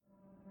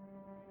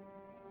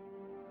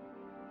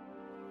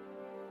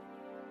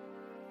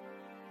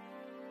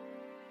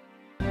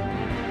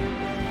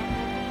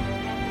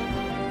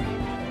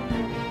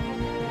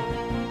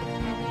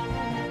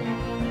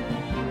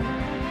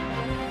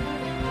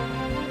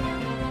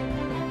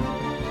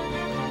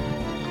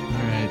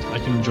I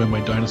can enjoy my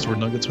dinosaur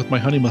nuggets with my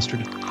honey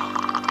mustard. God,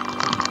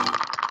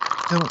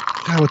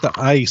 with the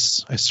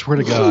ice. I swear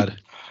to God.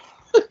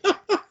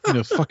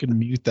 Fucking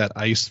mute that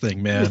ice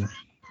thing, man.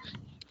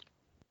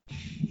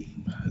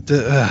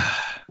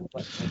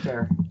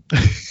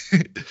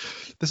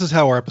 This is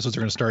how our episodes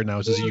are going to start now.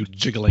 Is just you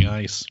jiggling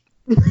ice.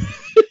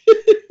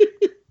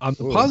 On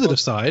the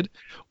positive side,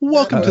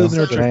 welcome to the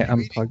Nerd Truck. Can I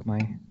unplug my...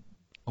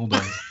 Hold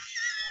on.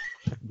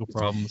 Technical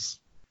problems.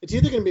 It's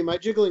either going to be my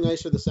jiggling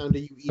ice or the sound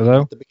of you eating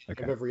Hello? at the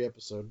beginning of every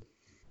episode.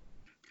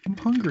 I'm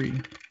hungry.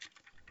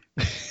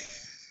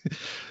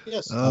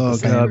 Yes. Oh,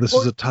 God, this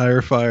is a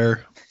tire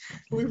fire.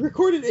 We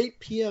record at 8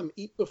 p.m.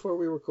 Eat before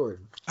we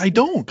record. I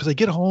don't, because I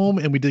get home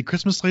and we did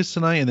Christmas lights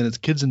tonight, and then it's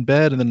kids in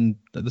bed, and then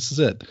this is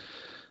it.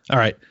 All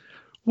right.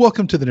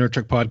 Welcome to the Nerd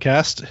Truck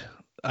Podcast.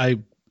 I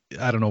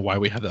don't know why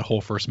we had that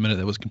whole first minute.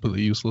 That was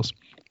completely useless.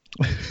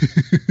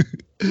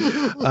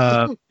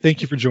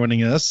 Thank you for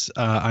joining us.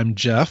 I'm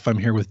Jeff. I'm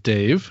here with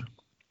Dave.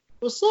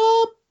 What's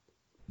up?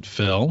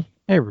 Phil.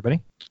 Hey,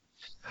 everybody.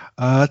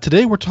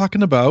 Today we're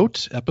talking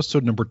about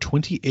episode number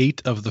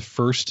 28 of the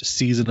first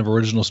season of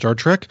original Star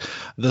Trek,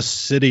 The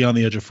City on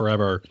the Edge of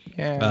Forever.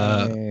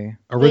 Yay.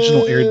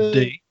 Original air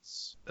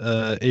dates,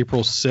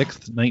 April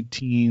 6th,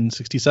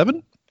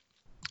 1967.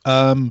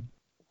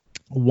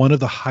 One of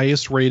the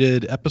highest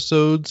rated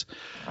episodes.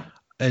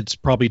 It's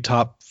probably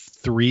top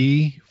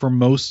 3 for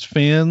most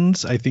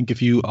fans. I think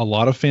a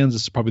lot of fans,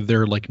 it's probably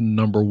their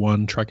number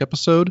 1 Trek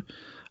episode.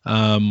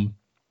 Kind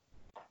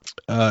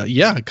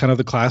of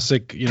the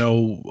classic,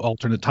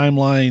 alternate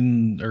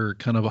timeline, or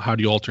kind of how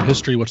do you alter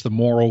history? What's the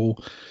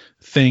moral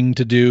thing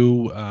to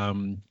do?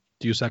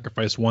 Do you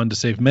sacrifice one to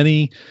save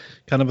many?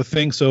 Kind of a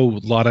thing. So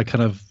a lot of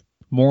kind of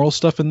moral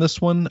stuff in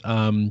this one.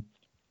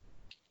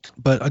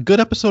 But a good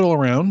episode all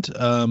around.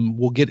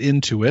 We'll get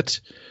into it.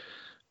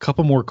 A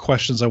couple more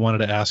questions I wanted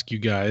to ask you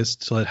guys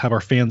to have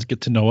our fans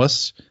get to know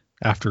us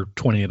after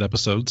 28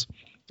 episomes.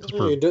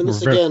 Oh, you're doing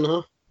this again,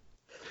 huh?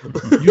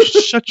 You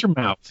shut your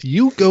mouth.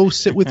 You go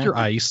sit with your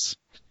ice,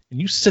 and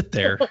you sit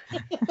there.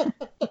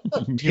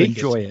 You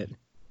enjoy it.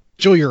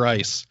 Enjoy your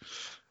ice.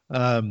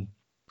 Hate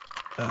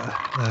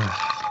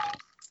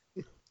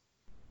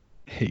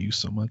you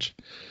so much.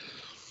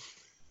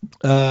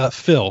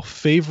 Phil,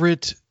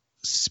 favorite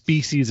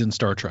species in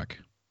Star Trek?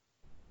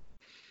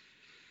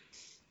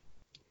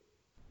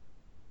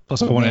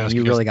 Plus, I want to ask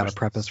you. Really got questions. a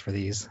preface for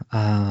these.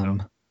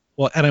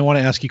 Well, and I want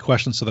to ask you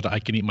questions so that I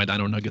can eat my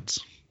dino nuggets.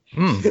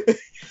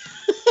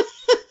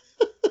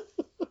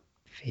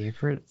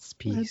 Favorite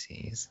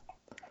species?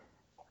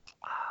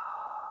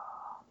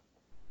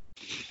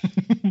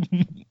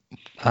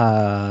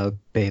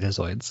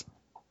 Betazoids.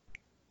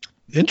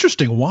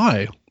 Interesting.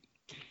 Why?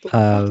 The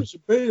fuck is a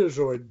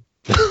Betazoid?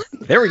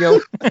 There we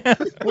go.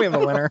 We have a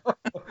winner.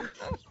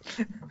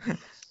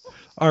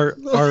 Our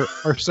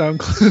sound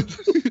clip,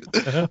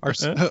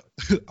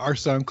 our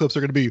sound clips are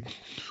going to be,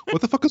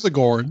 what the fuck is a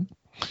Gorn?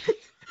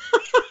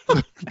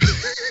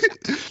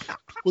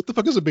 What the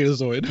fuck is a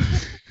Betazoid?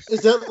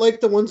 Is that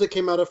like the ones that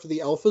came out after the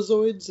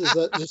Alphazoids? Is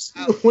that just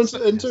once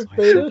it entered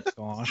Beta?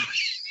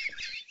 Gosh.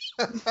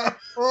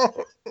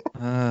 Oh,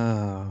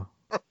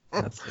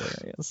 that's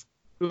hilarious.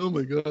 Oh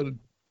my God.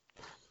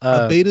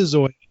 A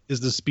Betazoid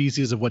is the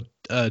species of what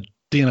Deanna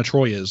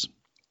Troi is.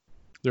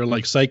 They're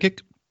like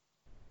psychic.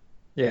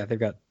 Yeah, they've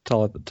got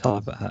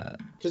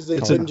Because they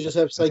couldn't just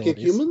have psychic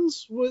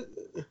humans? What?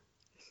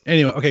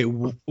 Anyway, okay,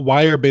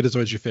 why are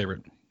Betazoids your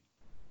favorite?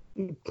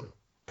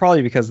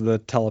 Probably because of the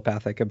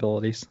telepathic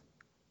abilities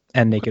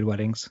and naked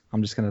weddings.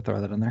 I'm just going to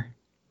throw that in there.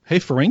 Hey,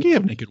 Ferengi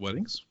have naked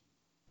weddings.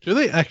 Do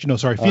they? Actually, no,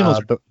 sorry.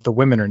 Females the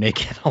women are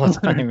naked all the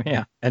time,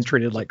 yeah, and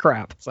treated like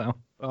crap. So.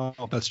 Oh,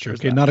 that's true.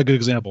 Okay, not a good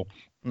example.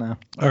 No.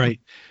 All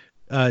right.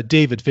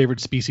 David,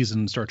 favorite species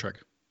in Star Trek?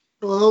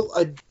 Well,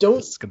 I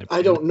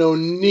don't know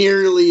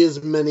nearly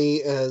as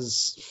many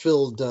as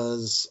Phil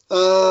does. You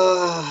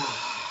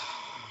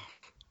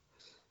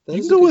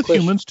can go with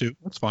humans too.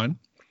 That's fine.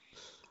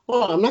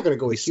 Well, I'm not going to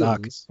go with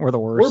humans. We're the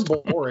worst.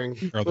 We're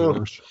boring. We're the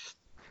worst.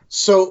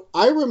 So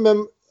I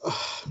remember,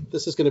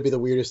 this is going to be the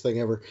weirdest thing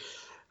ever.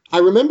 I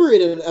remember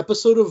in an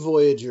episode of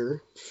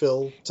Voyager,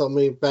 Phil, tell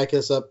me, back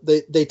us up,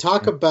 they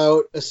talk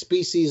about a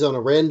species on a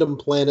random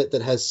planet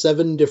that has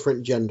 7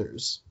 different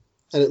genders.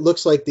 And it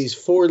looks like these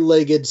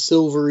 4-legged,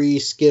 silvery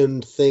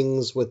skinned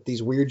things with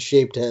these weird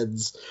shaped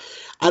heads.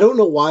 I don't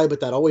know why, but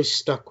that always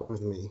stuck with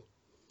me.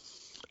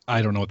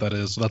 I don't know what that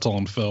is. That's all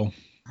on Phil.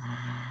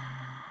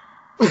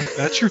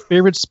 That's your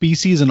favorite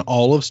species in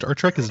all of Star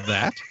Trek, is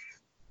that?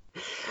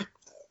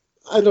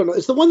 I don't know.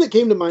 It's the one that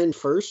came to mind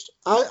first.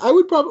 I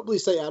would probably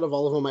say out of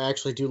all of them, I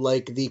actually do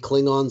like the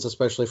Klingons,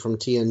 especially from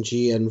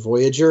TNG and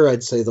Voyager.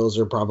 I'd say those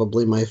are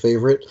probably my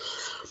favorite.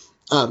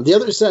 The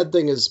other sad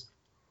thing is,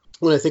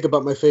 when I think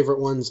about my favorite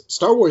ones,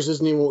 Star Wars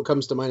isn't even what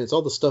comes to mind. It's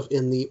all the stuff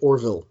in the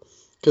Orville.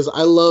 Because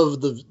I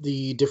love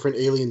the different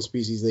alien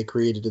species they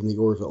created in the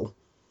Orville.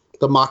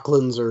 The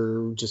Mocklins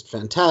are just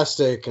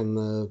fantastic, and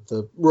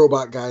the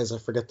robot guys, I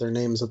forget their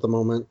names at the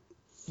moment.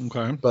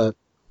 Okay. But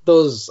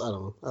Those, I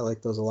don't know. I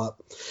like those a lot.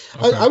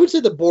 Okay. I would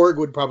say the Borg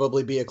would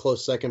probably be a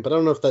close second, but I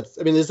don't know if that's...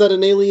 I mean, is that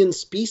an alien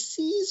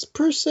species,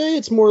 per se?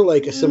 It's more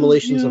like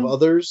assimilations of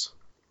others.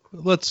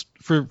 Let's,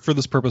 for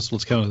this purpose,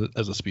 let's count it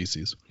as a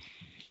species.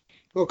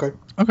 Okay.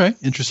 Okay,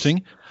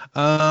 interesting.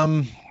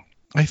 I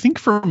think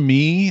for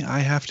me, I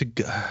have to...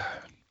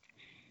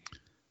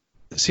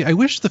 See, I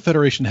wish the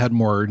Federation had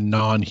more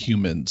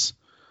non-humans.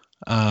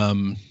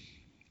 I'm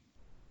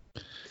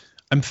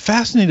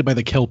fascinated by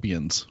the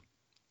Kelpians,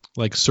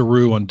 like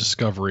Saru on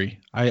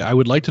Discovery. I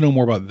would like to know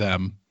more about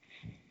them.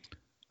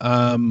 If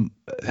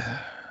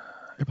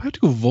I have to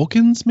go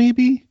Vulcans,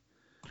 maybe?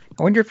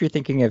 I wonder if you're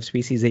thinking of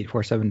species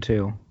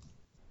 8472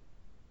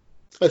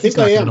 I think He's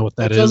not I gonna am. know what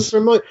that sounds is.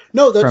 familiar.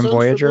 No, that from sounds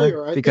Voyager,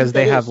 familiar. I because think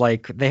they that have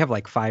is.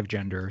 like 5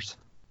 genders.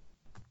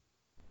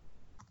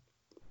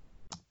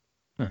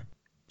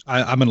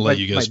 I'm going to let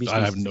you guess. Might be I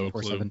have species no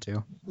clue.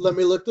 8472. Let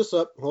me look this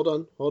up. Hold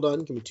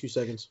on. Give me 2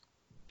 seconds.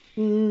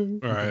 All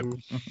right.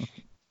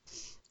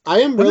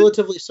 I am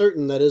relatively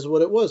certain that is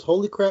what it was.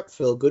 Holy crap,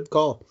 Phil. Good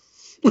call.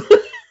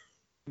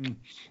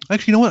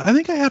 Actually, you know what? I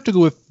think I have to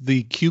go with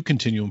the Q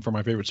continuum for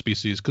my favorite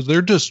species because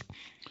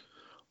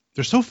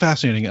they're so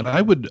fascinating, and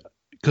I would,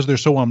 because they're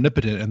so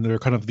omnipotent and they're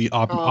kind of the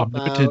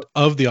omnipotent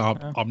of the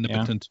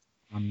omnipotent.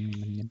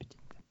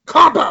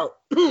 Cop out.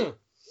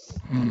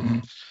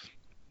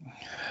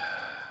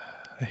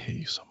 I hate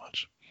you so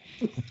much.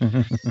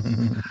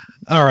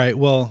 All right,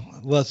 well,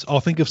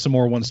 I'll think of some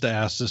more ones to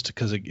ask just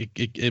because it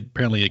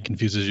apparently it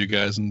confuses you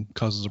guys and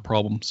causes a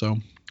problem. So,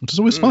 which is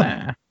always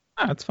fun.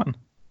 It's fun.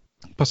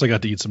 Plus, I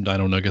got to eat some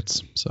dino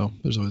nuggets, so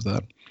there's always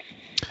that.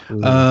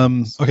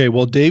 Okay,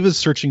 well, Dave is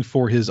searching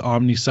for his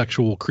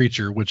omnisexual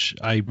creature, which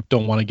I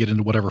don't want to get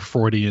into whatever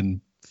Freudian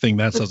thing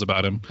that says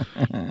about him.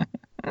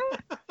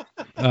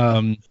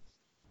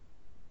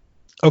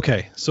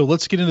 Okay, so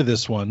let's get into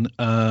this one.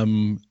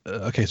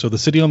 Okay, so the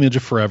City on the Edge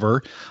of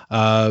Forever.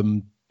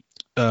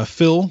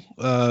 Phil,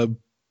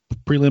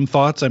 prelim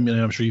thoughts? I mean,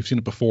 I'm sure you've seen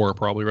it before,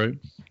 probably, right?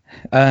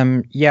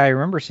 Yeah, I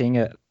remember seeing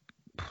it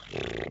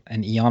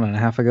an eon and a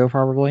half ago,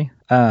 probably.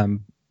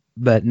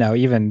 But no,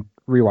 even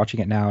rewatching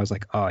it now, I was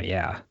like, oh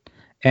yeah.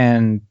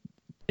 And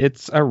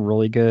it's a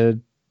really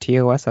good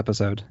TOS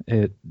episode.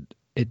 It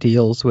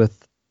deals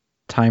with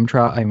time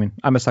travel. I mean,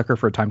 I'm a sucker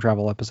for time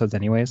travel episodes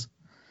anyways.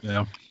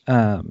 Yeah.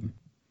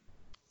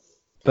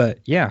 But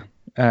yeah,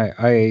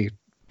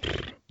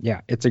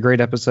 yeah, it's a great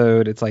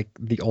episode. It's like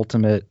the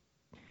ultimate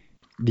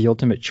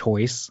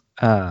choice.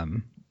 Yeah.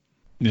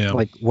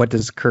 Like, what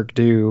does Kirk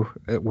do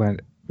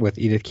with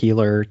Edith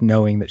Keeler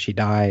knowing that she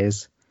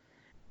dies?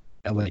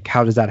 Like,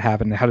 how does that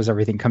happen? How does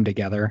everything come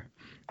together?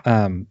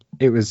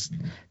 It was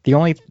the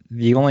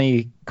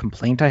only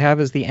complaint I have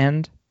is the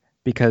end,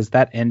 because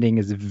that ending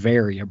is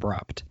very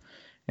abrupt.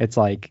 It's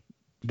like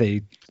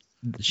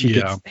she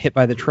gets hit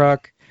by the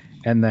truck,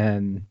 and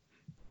then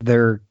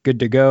they're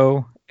good to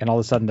go, and all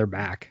of a sudden they're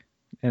back,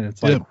 and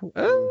it's like,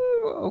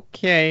 oh,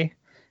 okay.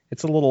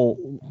 It's a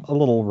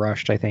little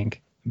rushed, I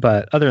think,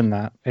 but other than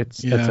that,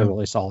 it's a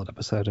really solid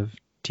episode of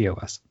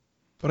TOS.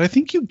 But I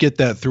think you get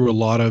that through a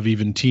lot of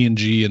even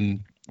TNG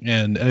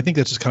and I think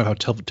that's just kind of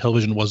how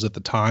television was at the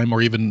time,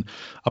 or even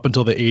up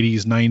until the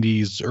 80s,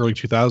 90s, early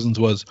 2000s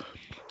was,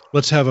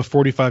 let's have a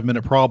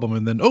 45-minute problem,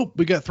 and then,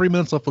 we got 3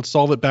 minutes left. Let's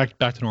solve it back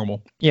to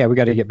normal. Yeah, we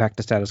got to get back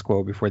to status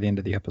quo before the end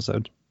of the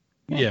episode.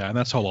 Yeah, and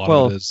that's how a lot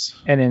of it is.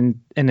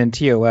 And in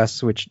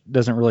TOS, which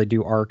doesn't really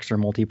do arcs or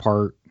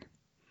multi-part,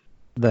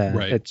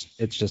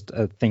 it's just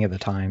a thing of the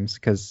times.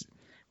 Because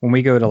when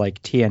we go to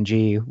like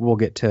TNG, we'll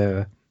get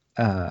to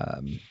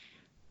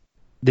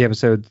the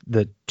episode,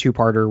 the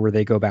 2-parter where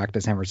they go back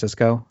to San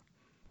Francisco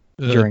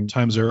during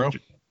Time Zero.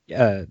 I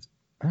don't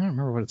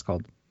remember what it's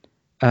called.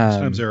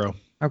 Time Zero.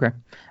 Okay.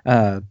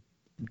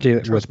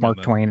 With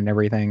Mark Twain and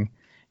everything.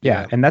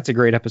 Yeah, and that's a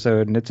great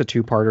episode, and it's a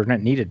 2-parter, and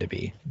it needed to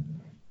be,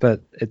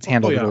 but it's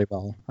handled really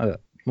well.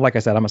 Like I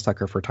said, I'm a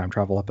sucker for time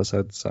travel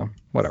episodes, so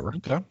whatever.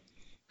 Okay.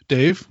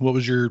 Dave, what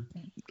was your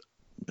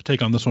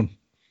take on this one?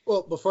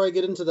 Well, before I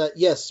get into that,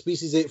 yes,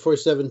 Species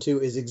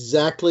 8472 is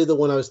exactly the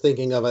one I was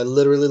thinking of. I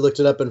literally looked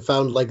it up and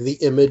found like the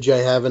image I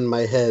have in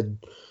my head.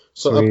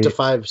 So Sweet. Up to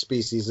 5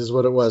 species is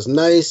what it was.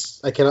 Nice.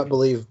 I cannot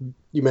believe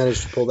you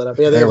managed to pull that up.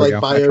 Yeah, they have like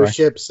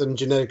bioships and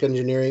genetic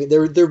engineering.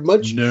 They're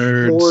much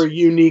more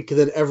unique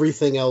than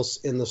everything else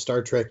in the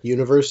Star Trek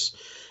universe.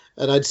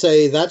 And I'd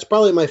say that's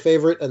probably my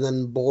favorite, and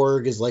then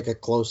Borg is like a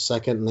close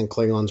second, and then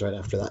Klingons right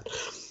after that.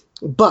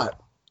 But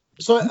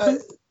so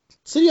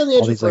City on the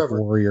Edge of Forever.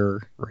 Like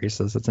warrior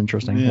races. That's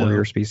interesting. Yeah.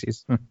 Warrior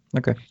species.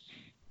 Okay.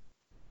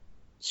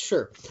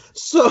 Sure.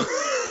 So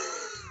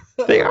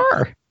they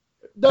are.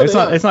 No,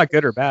 it's not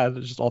good or bad.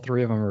 It's just all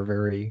 3 of them are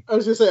very. I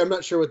was gonna say I'm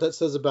not sure what that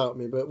says about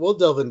me, but we'll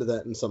delve into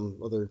that in some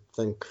other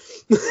thing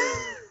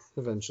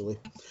eventually.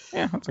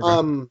 Yeah, that's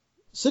okay.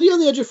 City on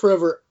the Edge of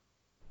Forever.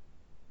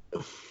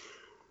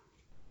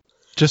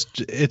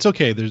 It's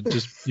okay. There's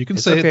just you can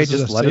say okay, it.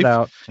 Just let it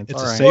out.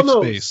 It's a safe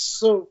space.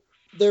 So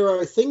there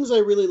are things I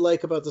really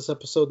like about this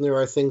episode, and there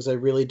are things I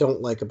really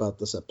don't like about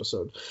this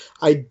episode.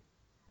 I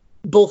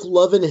both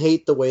love and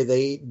hate the way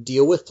they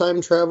deal with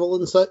time travel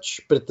and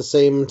such, but at the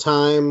same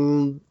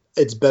time,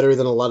 it's better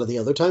than a lot of the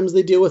other times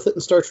they deal with it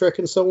in Star Trek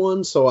and so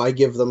on, so I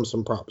give them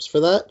some props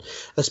for that.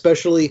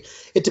 Especially,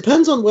 it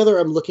depends on whether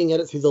I'm looking at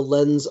it through the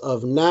lens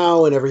of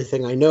now and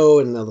everything I know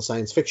and all the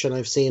science fiction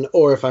I've seen,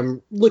 or if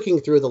I'm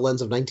looking through the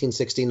lens of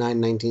 1969,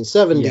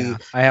 1970, Yeah,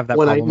 I have that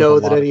when I problem know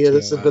with a that lot any of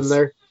this has been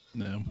there.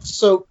 No.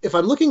 So if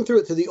I'm looking through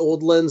it through the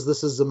old lens,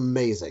 this is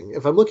amazing.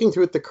 If I'm looking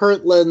through it the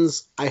current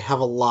lens, I have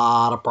a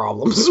lot of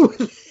problems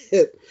with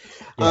it.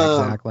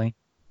 Yeah, exactly.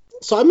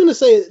 So I'm going to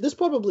say this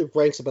probably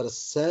ranks about a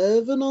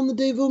 7 on the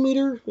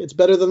Devo-meter. It's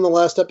better than the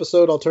last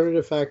episode,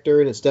 Alternative Factor,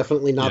 and it's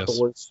definitely not the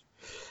worst.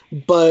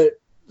 But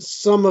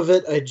some of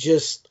it, I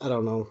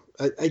don't know.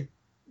 I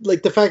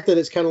like the fact that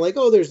it's kind of like,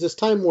 oh, there's this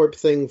time warp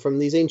thing from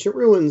these ancient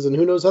ruins, and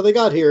who knows how they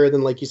got here. And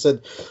then, like you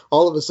said,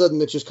 all of a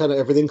sudden, it's just kind of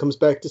everything comes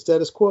back to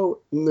status quo,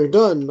 and they're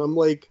done. I'm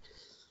like,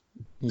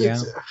 yeah,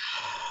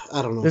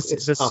 I don't know.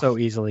 This so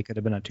easily could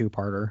have been a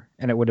 2-parter,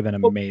 and it would have been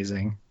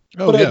amazing.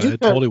 Oh, yeah,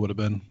 it totally would have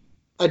been.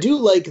 I do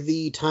like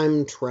the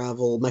time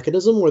travel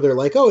mechanism where they're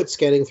like, oh, it's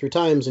scanning through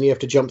times and you have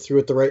to jump through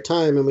at the right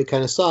time. And we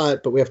kind of saw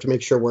it, but we have to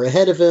make sure we're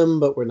ahead of him,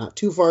 but we're not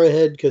too far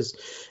ahead because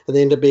they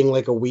end up being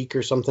like a week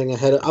or something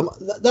ahead.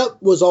 That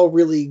was all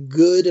really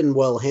good and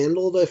well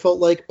handled, I felt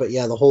like. But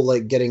yeah, the whole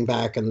like getting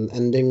back and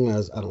ending,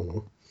 I don't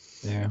know.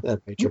 Yeah. I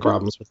have major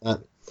problems with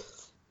that.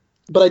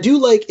 But I do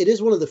like, it is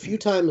one of the few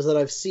times that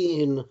I've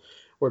seen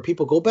where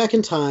people go back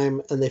in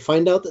time and they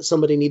find out that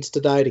somebody needs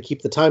to die to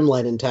keep the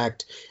timeline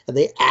intact, and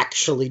they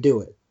actually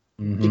do it.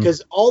 Mm-hmm.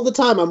 Because all the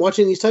time I'm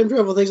watching these time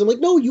travel things, I'm like,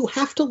 no, you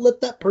have to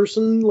let that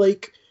person,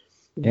 like,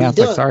 yeah, it's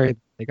done. Like, sorry,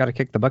 they got to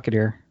kick the bucket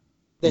here.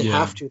 They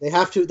have to. They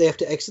have to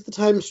exit the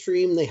time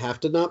stream. They have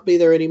to not be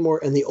there anymore.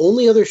 And the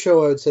only other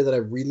show I would say that I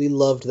really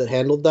loved that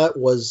handled that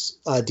was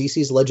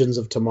DC's Legends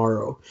of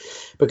Tomorrow.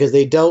 Because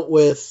they dealt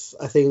with,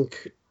 I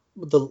think,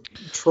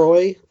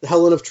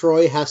 Helen of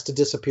Troy has to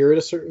disappear at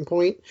a certain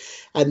point,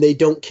 and they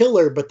don't kill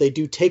her, but they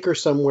do take her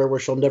somewhere where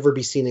she'll never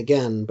be seen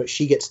again, but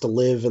she gets to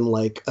live in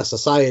like a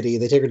society.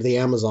 They take her to the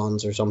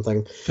Amazons or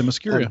something.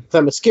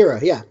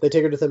 Themyscira, yeah. They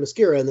take her to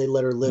Themyscira and they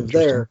let her live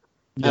there.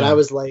 Yeah. And I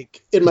was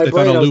like, in my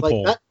brain, I was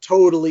like, that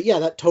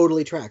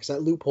totally tracks.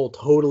 That loophole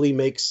totally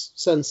makes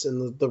sense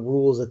in the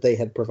rules that they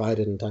had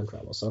provided in time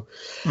travel. So,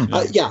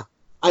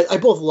 I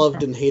both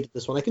loved and hated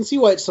this one. I can see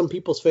why it's some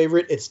people's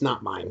favorite. It's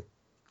not mine.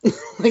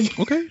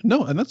 Okay,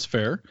 no, and that's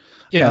fair.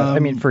 Yeah, I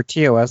mean, for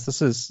TOS,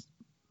 this is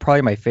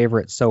probably my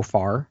favorite so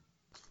far,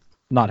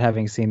 not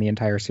having seen the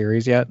entire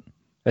series yet.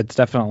 It's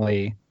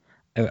definitely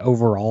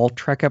overall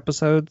Trek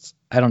episodes.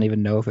 I don't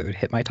even know if it would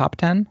hit my top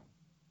 10,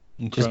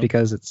 just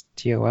because it's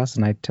TOS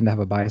and I tend to have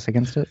a bias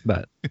against it.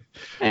 But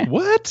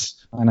what?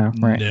 I know,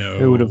 right? No.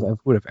 Who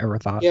would have ever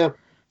thought? Yeah,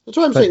 that's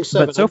why I'm saying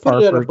 7. But so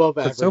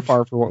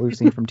far for what we've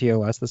seen from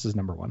TOS, this is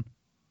number 1.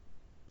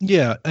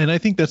 Yeah, and I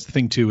think that's the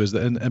thing too, is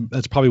that, and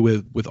that's probably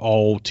with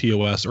all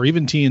TOS or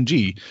even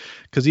TNG,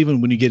 because even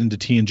when you get into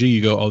TNG,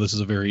 you go, oh, this is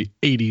a very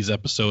 80s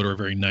episode or a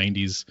very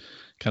 90s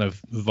kind of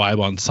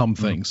vibe on some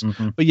things.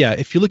 Mm-hmm. But yeah,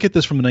 if you look at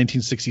this from the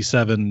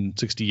 1967,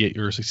 68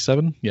 or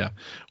 67,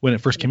 when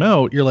it first came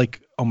out, you're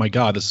like, oh my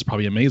God, this is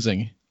probably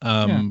amazing.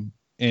 And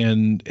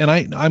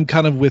I'm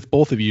kind of with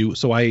both of you,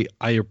 so I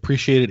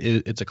appreciate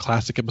it. It's a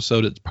classic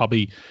episode. It's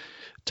probably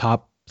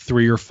top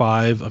 3 or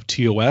 5 of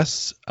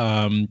TOS.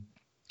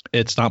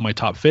 It's not my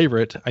top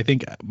favorite. I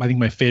think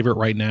my favorite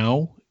right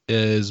now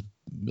is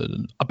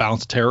A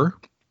Balance of Terror.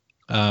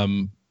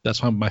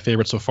 That's my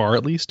favorite so far,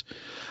 at least.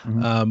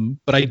 Mm-hmm.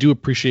 But I do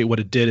appreciate what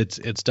it did.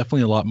 It's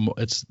definitely a lot more.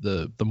 It's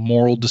the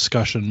moral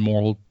discussion,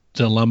 moral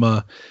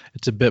dilemma.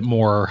 It's a bit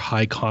more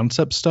high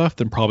concept stuff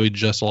than probably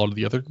just a lot of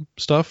the other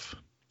stuff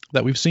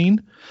that we've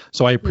seen.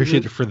 So I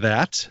appreciate it for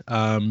that.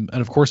 And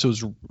of course, it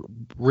was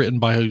written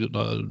by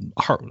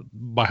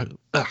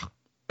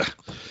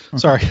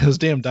sorry, those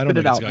damn dino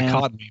nuggets got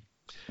caught in me.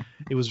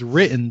 It was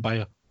written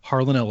by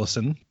Harlan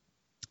Ellison,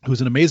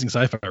 who's an amazing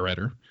sci-fi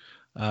writer.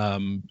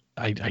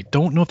 I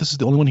don't know if this is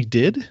the only one he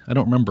did. I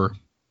don't remember.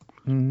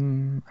 I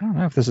don't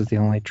know if this is the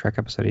only Trek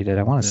episode he did.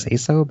 I want to say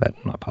so, but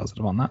I'm not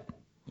positive on that.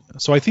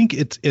 So I think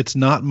it's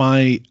not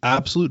my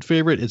absolute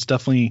favorite. It's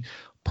definitely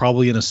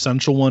probably an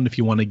essential one if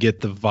you want to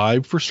get the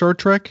vibe for Star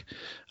Trek.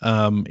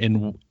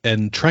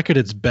 And Trek at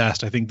its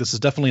best, I think this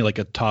is definitely like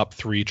a top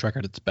 3 Trek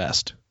at its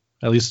best.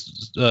 At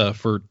least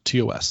for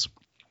TOS.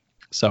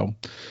 So,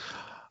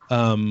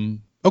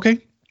 okay.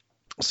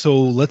 So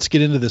let's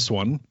get into this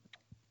one.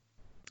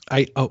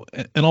 And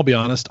I'll be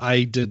honest,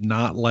 I did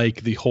not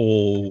like the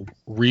whole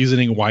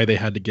reasoning why they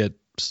had to get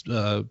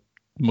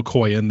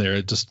McCoy in there.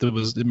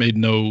 It made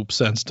no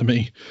sense to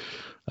me,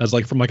 as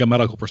like from like a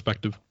medical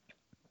perspective.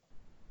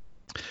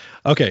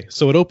 Okay,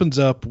 so it opens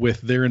up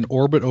with they're in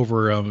orbit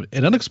over an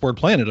unexplored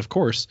planet, of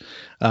course,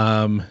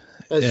 and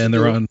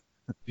they're on.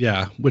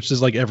 Yeah, which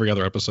is like every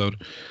other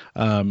episode.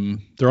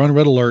 They're on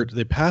red alert.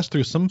 They pass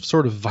through some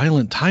sort of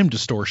violent time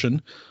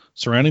distortion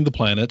surrounding the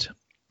planet.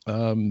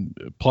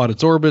 Plot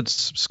its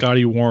orbits.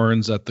 Scotty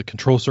warns that the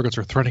control circuits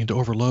are threatening to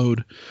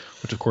overload,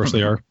 which of course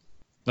they are.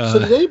 So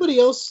did anybody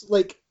else,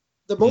 like,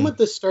 the moment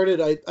this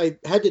started, I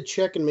had to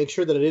check and make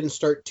sure that I didn't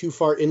start too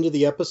far into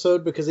the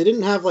episode because they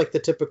didn't have like the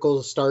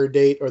typical star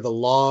date or the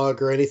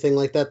log or anything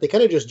like that. They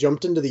kind of just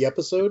jumped into the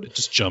episode. It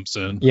just jumps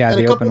in. Yeah, and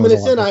a couple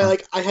minutes in,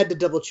 I had to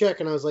double check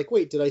and I was like,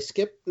 wait, did I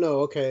skip?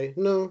 No, okay,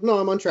 no,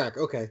 I'm on track.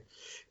 Okay,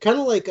 kind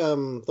of like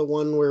the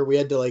one where we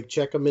had to like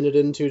check a minute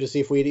into to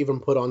see if we'd even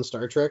put on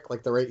Star Trek,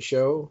 like the right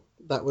show.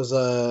 That was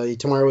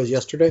Tomorrow Was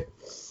Yesterday.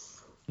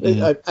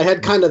 I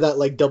had kind of that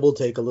like double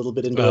take a little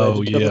bit into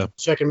it.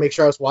 Check and make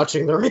sure I was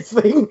watching the right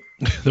thing.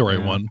 The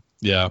right one.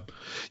 Yeah.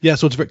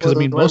 So it's because I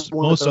mean most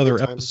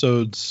other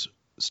episodes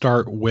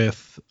start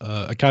with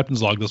a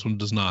captain's log. This one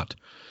does not.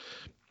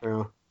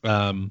 Yeah.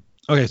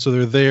 Okay, so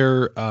they're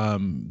there.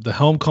 The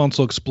helm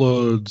console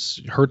explodes,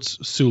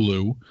 hurts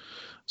Sulu.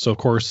 So of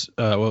course,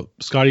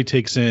 Scotty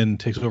takes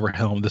over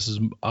helm. This is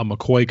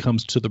McCoy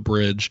comes to the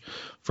bridge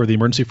for the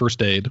emergency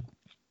first aid.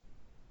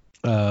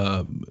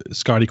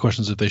 Scotty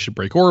questions if they should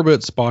break orbit.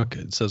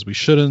 Spock says we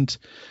shouldn't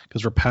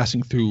because we're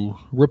passing through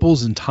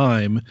ripples in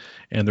time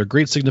and they're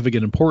great scientific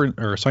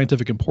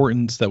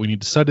importance that we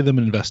need to study them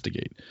and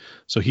investigate.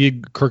 So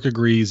Kirk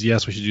agrees,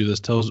 yes, we should do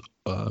this. Tells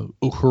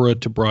Uhura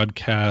to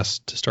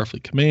broadcast to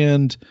Starfleet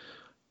Command,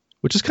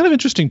 which is kind of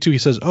interesting too. He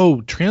says,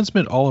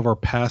 transmit all of our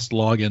past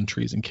log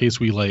entries in case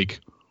we we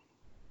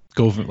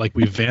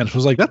vanish. I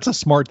was like, that's a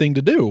smart thing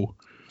to do.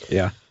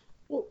 Yeah.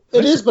 Well,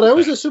 it is, but I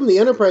always assume the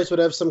Enterprise would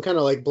have some kind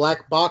of like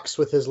black box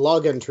with his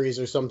log entries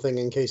or something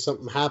in case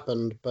something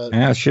happened. But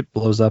yeah, ship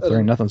blows up, there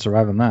ain't nothing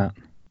surviving that.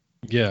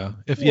 Yeah,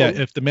 if the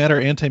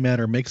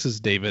antimatter makes us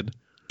David,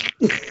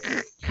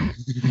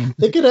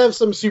 they could have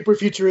some super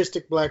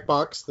futuristic black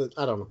box that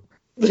I don't know.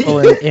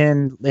 Well,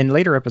 in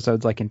later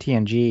episodes, like in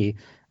TNG,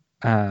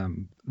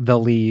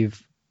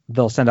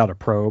 they'll send out a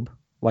probe,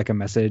 like a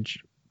message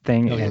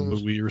thing, and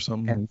buoy or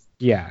something. And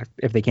yeah,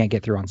 if they can't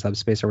get through on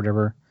subspace or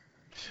whatever.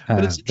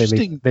 But it's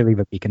interesting. They leave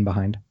a beacon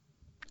behind.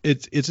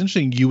 It's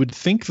interesting. You would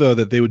think though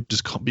that they would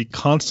just be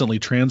constantly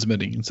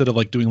transmitting instead of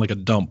like doing like a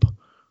dump.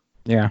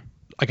 Yeah.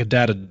 Like a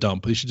data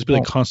dump. They should just be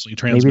like constantly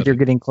transmitting. Maybe they're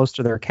getting close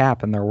to their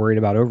cap and they're worried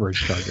about overage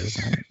charges.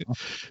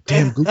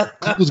 Damn,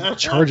 Google's going to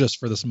charge us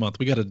for this month.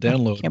 We got to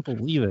download. I can't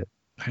believe it.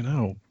 I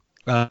know.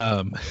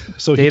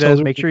 So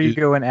Data, make sure you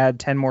go and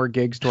add 10 more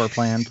gigs to our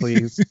plan,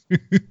 please.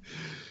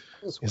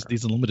 It's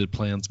these unlimited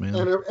plans, man.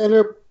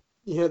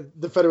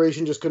 The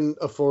Federation just couldn't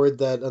afford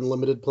that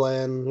unlimited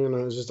plan. You know,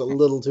 it was just a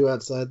little too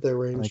outside their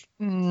range.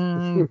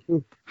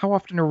 How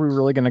often are we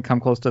really going to come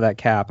close to that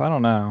cap? I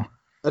don't know.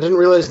 I didn't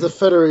realize the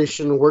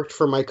Federation worked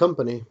for my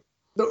company.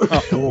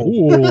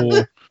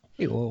 Oh.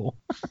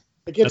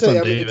 I can't tell you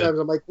how many times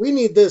I'm like, we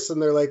need this,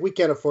 and they're like, we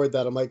can't afford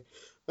that. I'm like,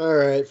 all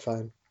right,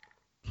 fine.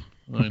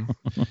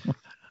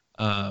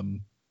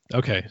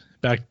 Okay,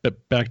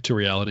 back to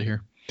reality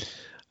here.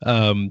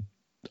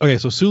 Okay,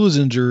 so Sulu's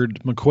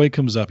injured. McCoy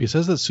comes up. He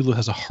says that Sulu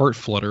has a heart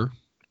flutter.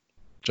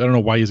 Which I don't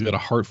know why he's got a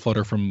heart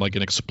flutter from like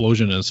an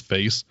explosion in his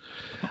face.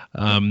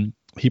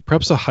 He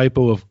preps a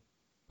hypo of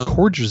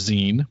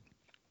corgazine.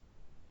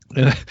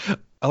 And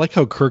I like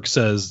how Kirk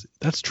says,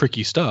 that's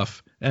tricky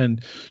stuff.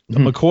 And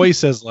McCoy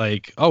says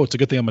like, oh, it's a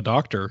good thing I'm a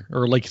doctor.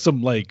 Or like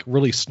some like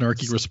really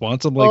snarky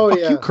response. I'm like,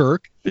 fuck you,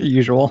 Kirk. The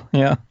usual,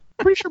 yeah.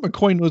 Pretty sure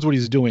McCoy knows what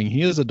he's doing.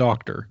 He is a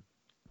doctor.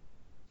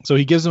 So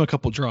he gives him a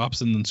couple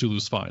drops and then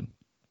Sulu's fine.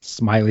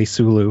 Smiley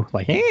Sulu.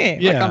 Like, hey,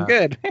 yeah. I'm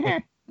good.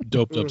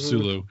 Doped up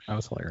Sulu. That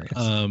was hilarious.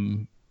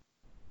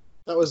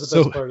 That was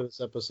the best part of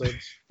this episode.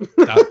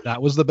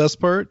 that was the best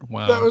part?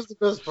 Wow. That was the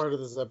best part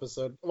of this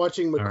episode.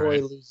 Watching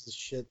McCoy lose his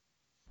shit.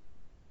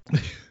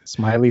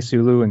 Smiley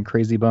Sulu and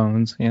Crazy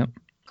Bones. Yep.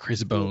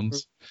 Crazy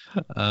Bones.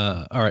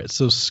 All right.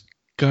 So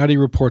Scotty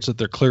reports that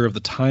they're clear of the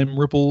time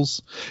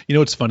ripples. You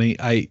know, it's funny.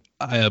 I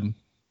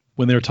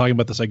when they were talking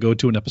about this, I go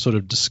to an episode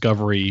of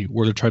Discovery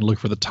where they're trying to look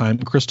for the time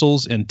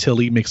crystals, and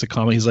Tilly makes a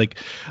comment. He's like,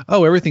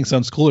 oh, everything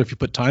sounds cooler if you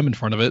put time in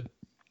front of it.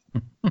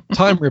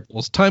 Time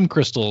ripples, time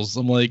crystals.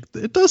 I'm like,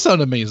 it does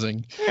sound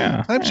amazing.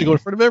 Yeah. Time should go in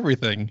front of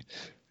everything.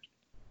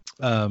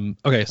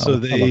 Okay,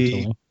 so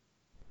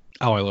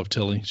I love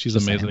Tilly. She's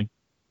amazing.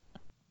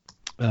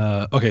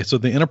 Okay, so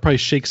the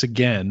Enterprise shakes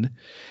again,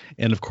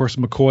 and of course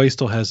McCoy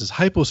still has his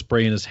hypo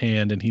spray in his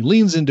hand, and he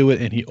leans into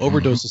it and he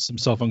overdoses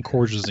himself on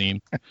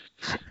corgazine,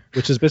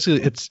 which is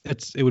basically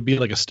it would be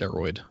like a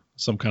steroid,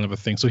 some kind of a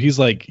thing. So he's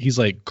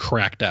like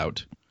cracked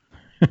out.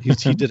 He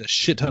did a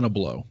shit ton of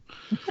blow.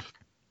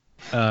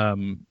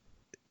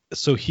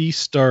 So he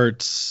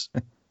starts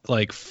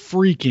like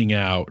freaking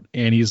out,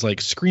 and he's like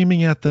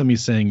screaming at them.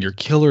 He's saying, "You're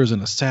killers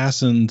and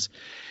assassins,"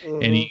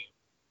 and he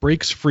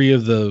breaks free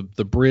of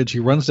the bridge. He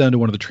runs down to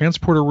one of the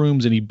transporter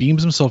rooms and he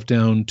beams himself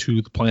down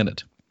to the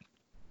planet.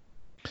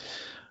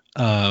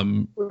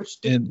 I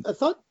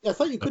thought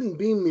you couldn't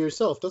beam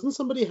yourself. Doesn't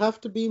somebody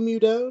have to beam you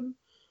down?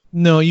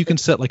 No, you can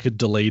set like a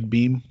delayed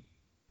beam.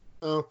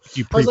 Oh,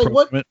 I was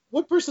like,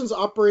 what person's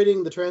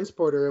operating the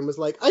transporter and was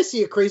like, I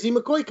see a crazy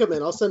McCoy come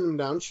in. I'll send him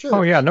down. Sure.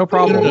 Oh yeah, no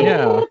problem.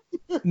 Yeah.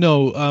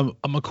 No,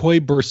 a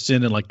McCoy bursts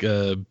in and like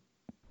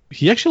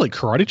he actually like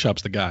karate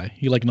chops the guy.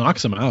 He like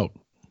knocks him out.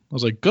 I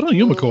was like, good on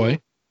you,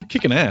 McCoy.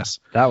 kicking ass.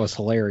 That was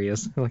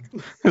hilarious. He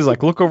was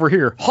like, look over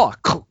here. Ha!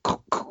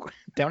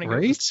 Down he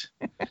goes.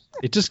 Right?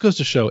 It just goes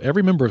to show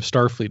every member of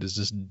Starfleet is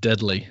just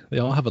deadly. They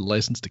all have a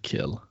license to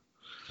kill.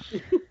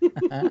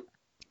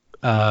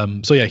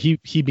 So yeah,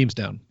 he beams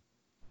down.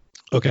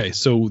 Okay,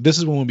 so this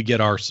is when we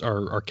get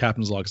our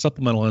captain's log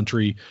supplemental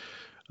entry.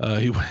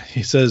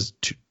 He says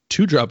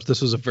two drops.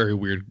 This was a very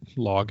weird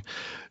log.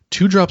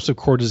 2 drops of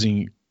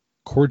cordrazine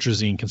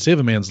can save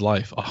a man's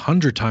life.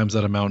 100 times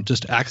that amount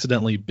just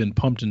accidentally been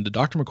pumped into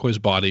Dr. McCoy's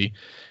body,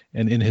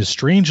 and in his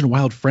strange and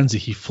wild frenzy,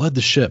 he fled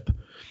the ship.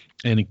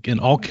 And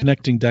all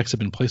connecting decks have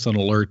been placed on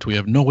alert. We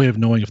have no way of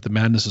knowing if the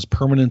madness is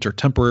permanent or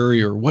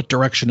temporary or what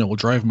direction it will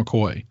drive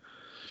McCoy.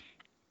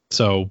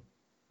 So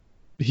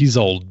he's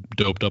all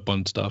doped up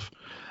on stuff.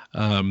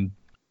 So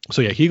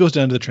yeah, he goes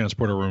down to the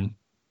transporter room.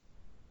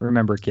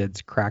 Remember,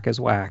 kids, crack is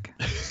whack.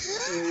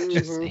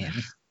 Just saying.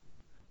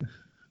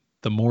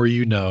 The more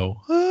you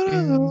know.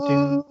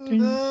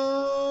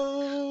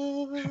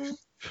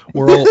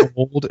 We're all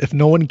old. If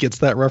no one gets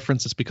that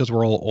reference, it's because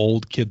we're all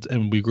old kids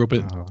and we grew up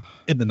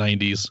in the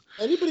 90s.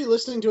 Anybody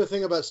listening to a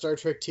thing about Star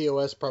Trek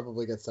TOS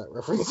probably gets that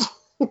reference.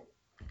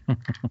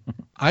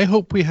 I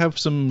hope we have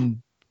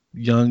some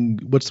young.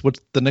 What's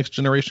the next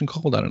generation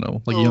called? I don't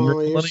know. Like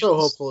younger. You're so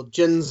hopeful.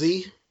 Gen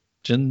Z.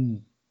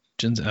 Gen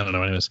I don't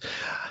know. Anyways.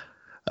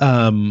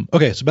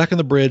 Okay, so back on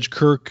the bridge,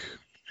 Kirk.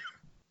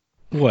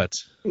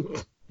 What?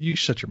 You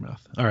shut your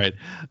mouth. All right.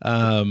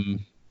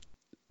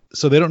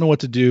 So they don't know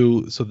what to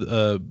do. So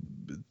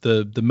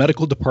the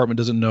medical department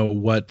doesn't know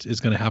what is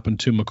going to happen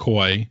to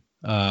McCoy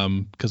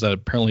because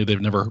apparently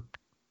they've never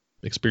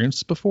experienced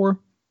this before.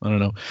 I don't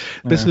know.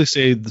 Basically,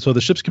 so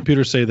the ship's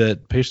computers say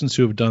that patients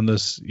who have done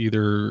this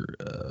either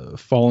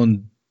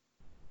fallen,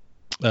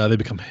 they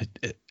become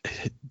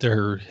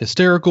they're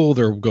hysterical,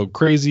 they go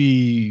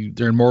crazy,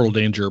 they're in mortal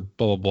danger,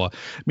 blah blah blah.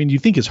 I mean, you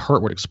think his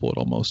heart would explode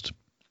almost.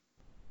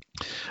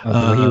 The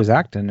way he was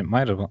acting, it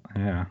might have.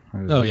 Yeah.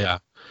 Oh yeah.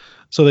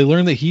 So they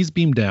learn that he's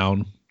beamed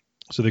down.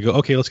 So they go,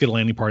 okay, let's get a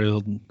landing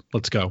party.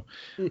 Let's go.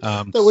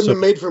 That wouldn't have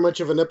made for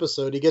much of an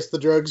episode. He gets the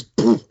drugs.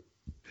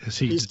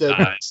 He's dead.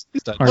 Dies.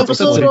 He's dead.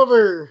 Episode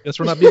over. Guess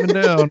we're not beaming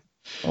down.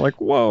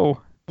 Like,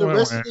 whoa. The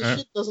rest of this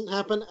shit doesn't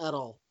happen at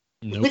all.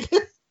 Nope.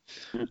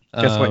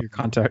 Guess what?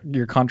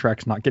 Your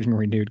contract's not getting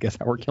renewed. Guess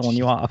how we're killing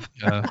you off.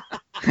 Yeah.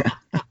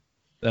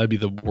 That'd be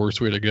the worst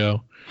way to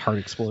go. Heart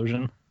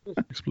explosion.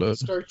 Explode.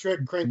 Star Trek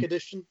Crank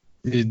Edition.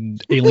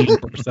 Alien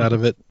bursts out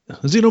of it.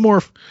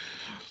 Xenomorph.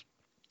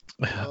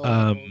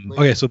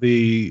 Okay, so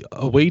the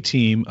away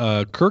team,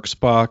 Kirk,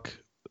 Spock,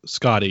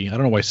 Scotty. I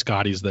don't know why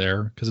Scotty's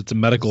there because it's a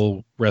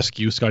medical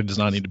rescue. Scotty does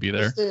not need to be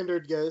there.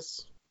 Standard,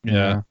 guys.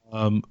 Yeah.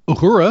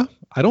 Uhura.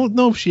 I don't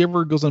know if she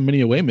ever goes on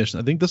many away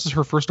missions. I think this is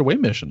her first away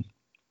mission.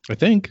 I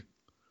think.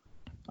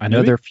 I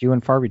know they're few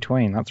and far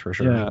between. That's for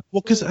sure. Yeah.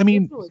 Well, because I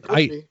mean,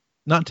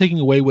 not taking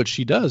away what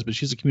she does, but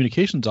she's a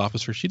communications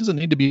officer. She doesn't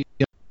need to be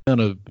on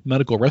a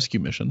medical rescue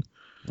mission.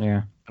 Yeah.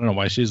 I don't know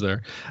why she's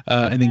there.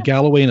 And then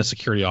Galloway and a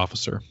security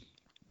officer.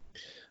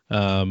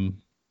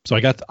 So I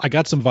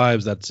got some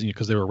vibes that's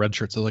because they were red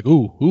shirts. I was like,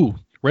 ooh,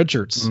 red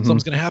shirts. Mm-hmm.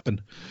 Something's gonna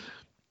happen.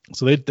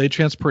 So they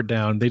transport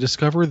down. They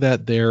discover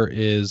that there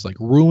is like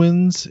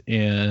ruins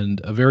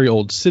and a very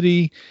old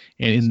city,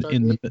 and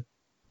in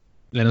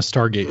a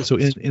Stargate. So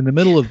in the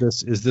middle of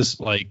this is this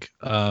like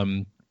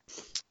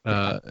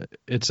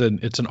it's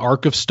an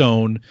arc of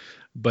stone,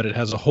 but it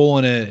has a hole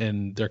in it,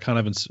 and they're kind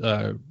of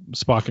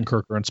Spock and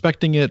Kirk are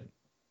inspecting it.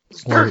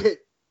 Stargate.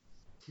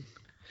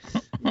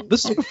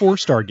 This is before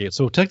Stargate,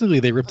 so technically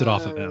they ripped it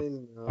off of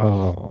them.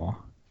 Oh.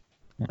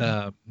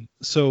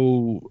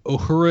 So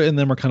Uhura and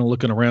them are kind of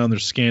looking around. They're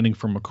scanning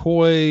for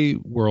McCoy,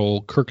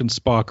 while Kirk and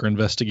Spock are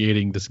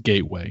investigating this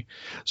gateway.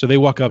 So they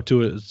walk up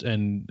to it,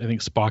 and I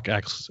think Spock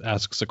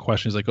asks a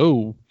question. He's like,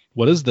 "Oh,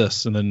 what is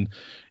this?" And then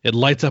it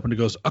lights up and it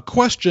goes, "A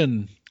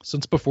question.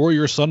 Since before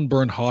your sun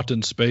burned hot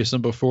in space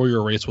and before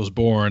your race was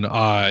born,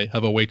 I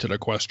have awaited a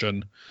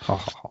question."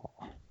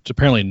 Which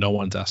apparently no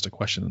one's asked a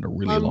question in a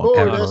really long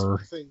time.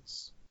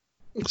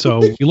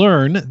 So you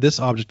learn this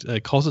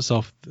object calls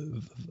itself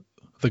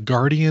the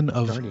Guardian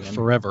of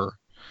Forever.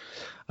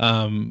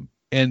 And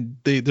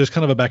there's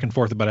kind of a back and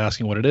forth about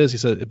asking what it is. He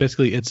said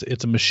basically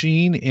it's a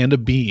machine and a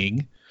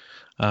being.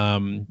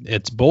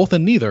 It's both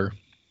and neither.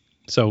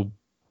 So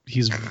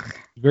he's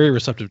very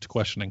receptive to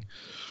questioning.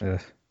 So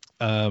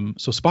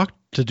Spock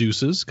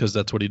deduces, because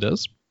that's what he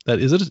does, that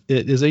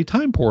it is a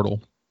time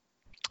portal,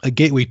 a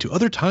gateway to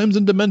other times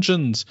and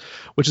dimensions.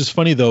 Which is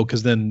funny though,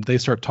 because then they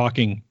start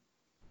talking,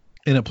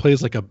 and it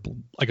plays like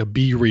a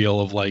B-reel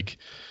of like,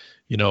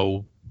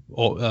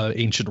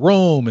 ancient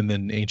Rome and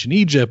then ancient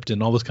Egypt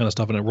and all this kind of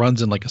stuff, and it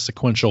runs in like a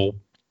sequential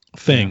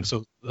thing. Yeah.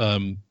 So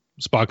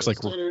Spock's like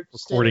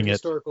recording it.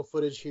 Historical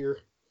footage here.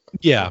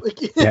 Yeah.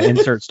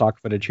 Insert stock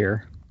footage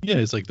here. Yeah,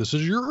 it's like, this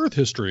is your Earth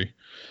history.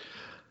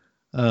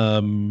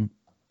 And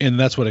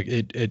that's what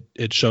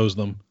it shows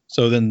them.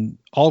 So then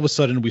all of a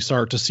sudden we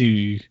start to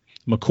see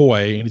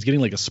McCoy, and he's getting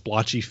like a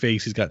splotchy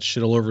face. He's got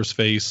shit all over his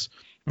face,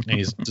 and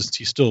he's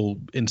still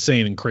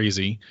insane and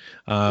crazy.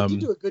 You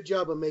do a good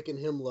job of making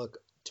him look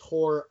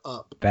tore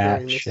up.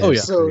 Bat shit. Oh,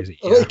 yeah. Crazy.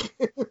 Yeah. Like,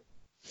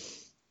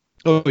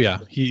 Oh yeah,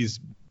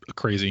 he's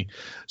crazy.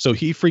 So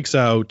he freaks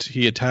out.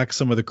 He attacks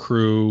some of the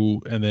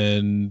crew, and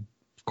then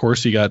of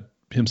course he got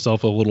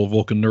himself a little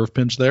Vulcan nerve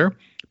pinch there.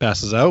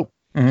 Passes out.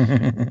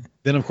 Then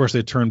of course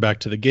they turn back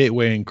to the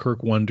gateway, and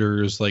Kirk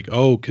wonders like,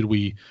 oh, could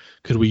we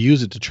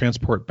use it to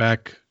transport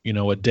back,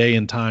 a day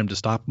in time to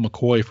stop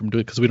McCoy from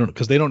doing it,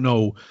 because they don't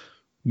know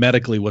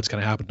medically what's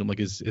going to happen to him. Like,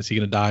 is he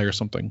going to die or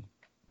something?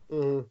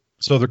 mm-hmm.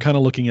 So they're kind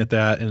of looking at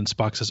that, and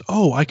Spock says,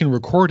 oh, I can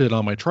record it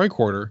on my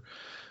tricorder.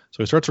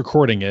 So he starts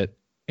recording it,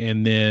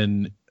 and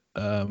then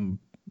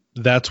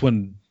that's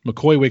when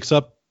McCoy wakes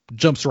up,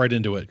 jumps right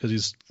into it because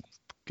he's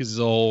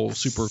all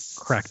super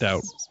cracked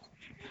out.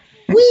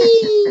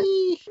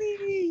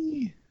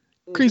 Whee!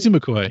 Crazy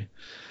McCoy.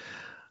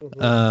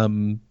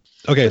 Mm-hmm.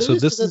 Okay, But so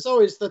that's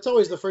always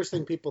the first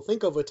thing people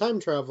think of with time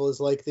travel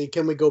is like,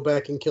 can we go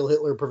back and kill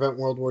Hitler, prevent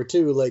World War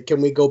II? Like,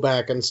 can we go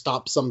back and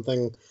stop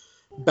something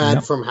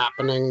bad from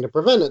happening to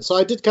prevent it? So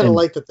I did kind of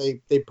like that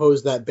they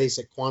posed that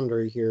basic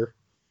quandary here.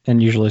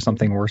 And usually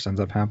something worse ends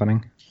up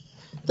happening.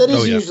 That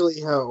is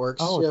usually how it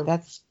works. Oh, yeah.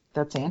 that's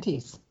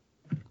Auntie's.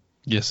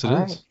 Yes, it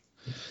All is.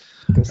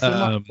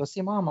 right. Go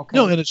see mom. Okay.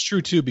 No, and it's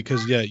true too,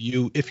 because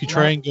if you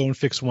try and go and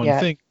fix one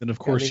thing, then of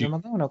course you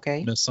alone,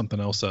 okay? mess something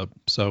else up.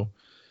 So,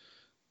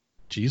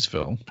 geez,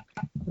 Phil.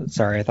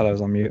 Sorry, I thought I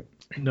was on mute.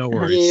 No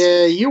worries.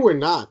 Yeah, you were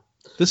not.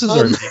 This is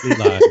our daily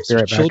lives. Be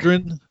right back.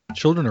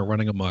 Children are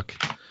running amok.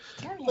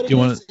 But Do you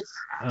want?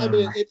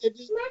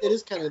 it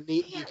is kind of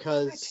neat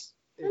because.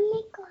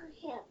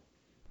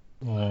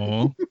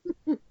 Oh,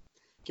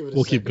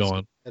 we'll keep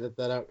going. Edit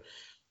that out.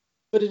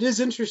 But it is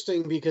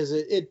interesting because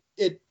it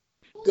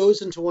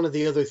goes into one of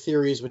the other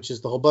theories, which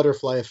is the whole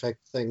butterfly effect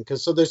thing.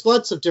 So there's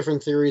lots of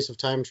different theories of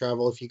time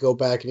travel. If you go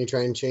back and you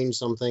try and change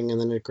something and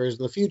then it occurs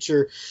in the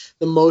future,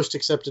 the most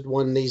accepted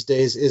one these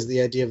days is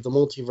the idea of the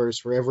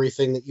multiverse, where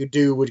everything that you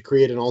do would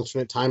create an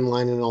alternate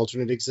timeline and an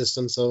alternate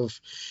existence of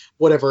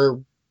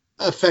whatever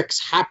effects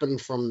happen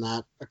from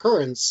that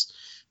occurrence.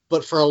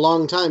 But for a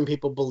long time,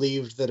 people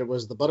believed that it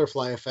was the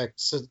butterfly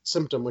effect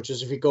symptom, which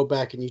is if you go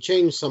back and you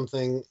change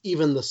something,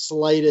 even the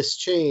slightest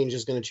change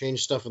is going to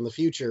change stuff in the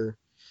future.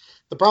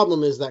 The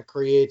problem is that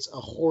creates a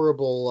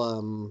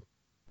horrible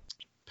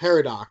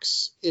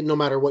paradox in no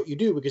matter what you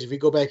do, because if you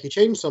go back, you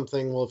change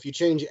something. Well, if you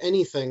change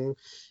anything,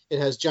 it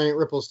has giant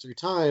ripples through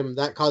time.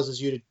 That causes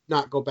you to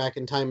not go back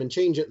in time and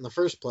change it in the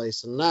first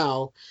place. And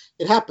now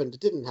it happened,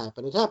 it didn't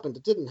happen, it happened,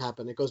 it didn't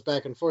happen. It goes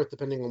back and forth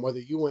depending on whether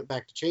you went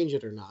back to change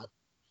it or not.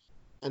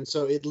 And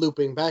so it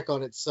looping back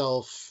on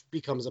itself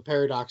becomes a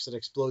paradox that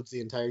explodes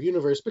the entire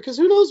universe, because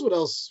who knows what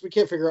else? We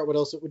can't figure out what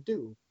else it would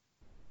do.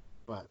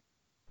 But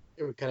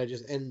it would kind of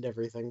just end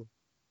everything.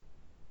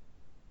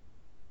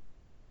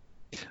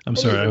 I'm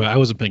sorry, I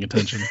wasn't paying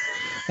attention.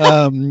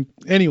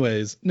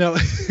 Anyways, no.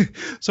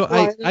 So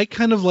I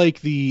kind of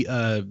like the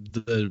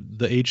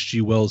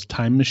H.G. Wells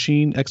time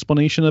machine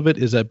explanation of it.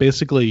 Is that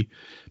basically,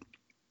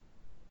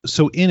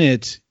 so in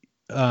it,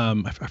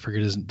 I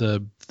forget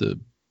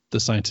the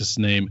scientist's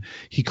name.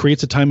 He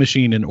creates a time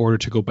machine in order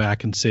to go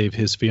back and save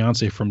his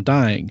fiance from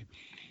dying.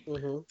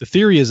 Mm-hmm. The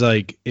theory is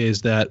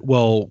that,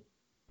 well,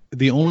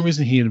 the only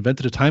reason he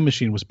invented a time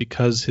machine was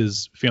because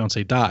his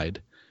fiance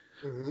died.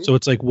 Mm-hmm. So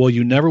it's like, well,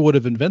 you never would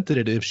have invented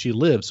it if she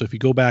lived. So if you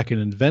go back and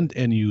invent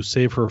and you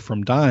save her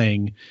from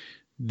dying,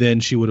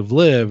 then she would have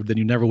lived. Then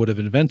you never would have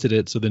invented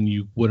it. So then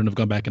you wouldn't have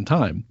gone back in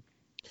time.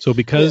 So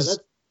because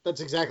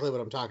that's exactly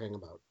what I'm talking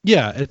about.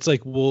 Yeah, it's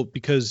like, well,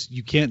 because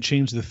you can't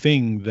change the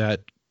thing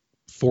that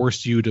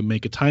forced you to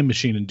make a time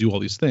machine and do all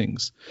these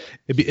things.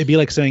 It'd be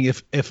like saying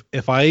if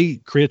I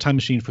create a time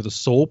machine for the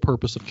sole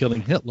purpose of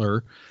killing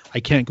Hitler,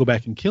 I can't go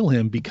back and kill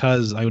him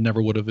because I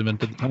never would have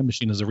invented the time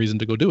machine as a reason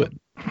to go do it.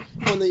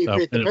 And then you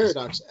create the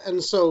paradox.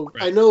 And so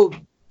right. I know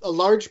a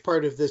large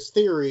part of this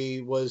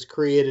theory was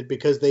created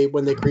because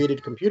when they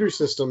created computer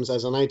systems,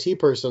 as an IT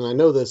person, I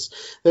know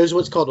this, there's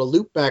what's called a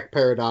loopback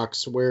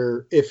paradox,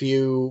 where there's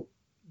a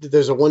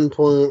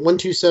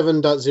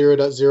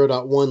 127.0.0.1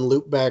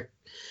 loopback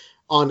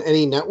on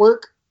any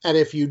network, and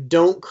if you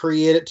don't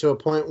create it to a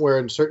point where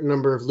a certain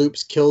number of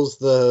loops kills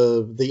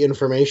the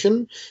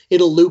information,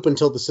 it'll loop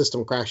until the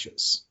system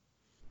crashes.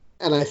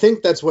 And I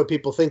think that's what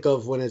people think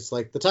of when it's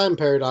like the time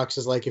paradox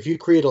is like, if you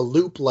create a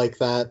loop like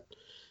that,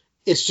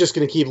 it's just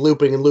going to keep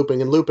looping and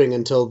looping and looping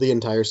until the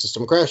entire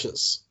system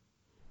crashes.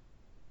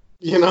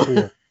 You know?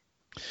 Cool.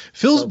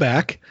 Phil's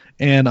back,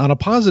 and on a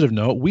positive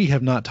note, we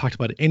have not talked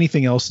about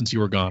anything else since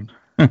you were gone.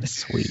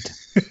 Sweet.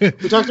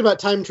 We talked about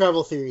time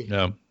travel theory.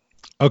 Yeah.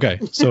 Okay,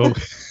 so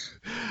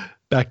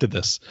back to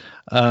this.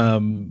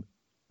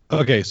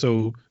 Okay,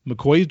 so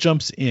McCoy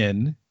jumps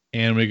in,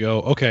 and we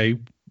go, okay,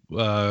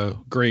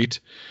 great.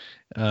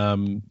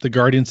 The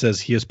Guardian says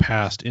he has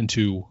passed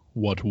into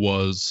what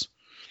was.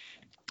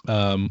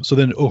 So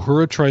then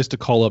Uhura tries to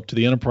call up to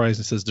the Enterprise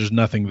and says there's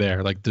nothing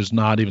there. Like, there's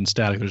not even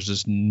static. There's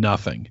just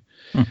nothing.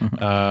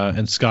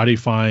 And Scotty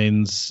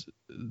finds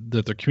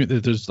that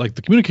there's like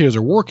the communicators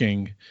are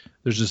working.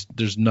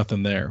 There's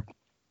nothing there.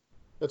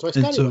 That's why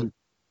Scotty went.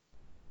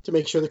 to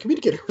make sure the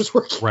communicator was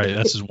working. Right,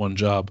 that's his one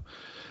job.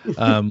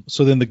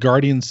 So then the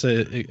Guardian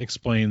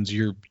explains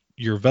your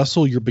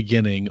vessel, your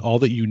beginning, all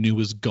that you knew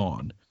is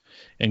gone.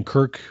 And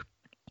Kirk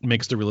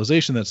makes the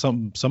realization that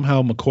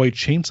somehow McCoy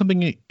changed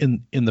something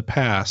in the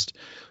past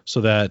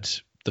so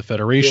that the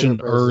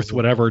Federation, Earth,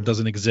 whatever,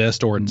 doesn't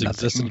exist, or it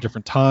exists in a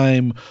different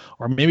time,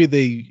 or maybe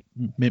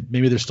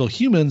they're still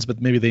humans,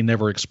 but maybe they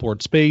never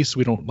explored space.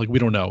 We don't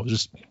know.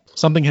 Just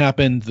something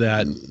happened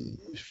that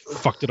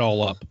fucked it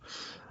all up.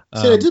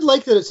 See, I did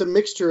like that it's a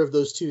mixture of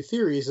those two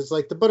theories. It's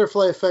like the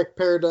butterfly effect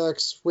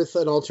paradox with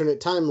an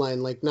alternate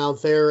timeline. Like now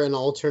they're an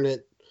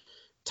alternate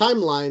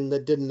timeline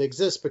that didn't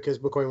exist because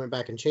McCoy went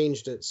back and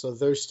changed it. So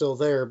they're still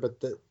there,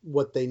 but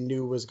what they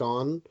knew was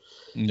gone.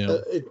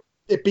 No.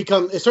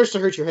 It starts to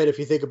hurt your head if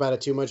you think about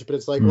it too much. But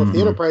it's like, well, if the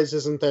Enterprise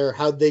isn't there,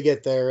 how'd they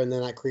get there? And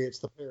then that creates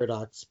the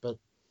paradox. But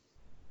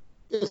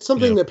it's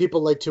something that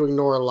people like to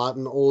ignore a lot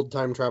in old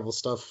time travel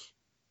stuff.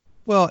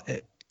 Well,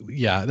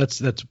 yeah,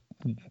 that's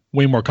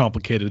way more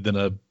complicated than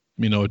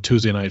a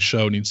Tuesday night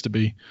show needs to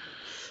be.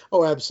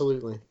 Oh,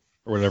 absolutely.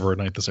 Or whatever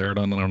night this aired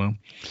on, I don't know.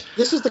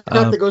 This is the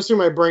crap that goes through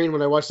my brain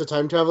when I watch the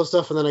time travel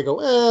stuff, and then I go,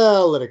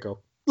 I'll let it go.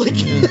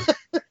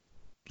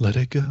 Let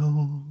it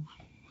go.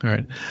 All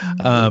right.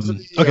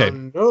 Okay.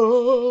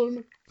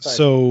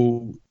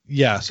 So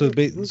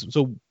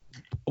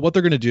what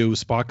they're going to do,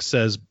 Spock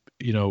says,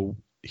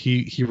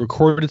 he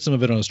recorded some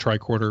of it on his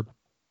tricorder.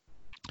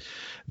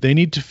 They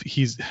need to,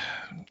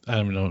 I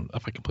don't know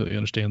if I completely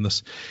understand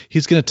this.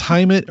 He's going to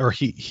time it, or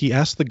he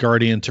asked the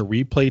Guardian to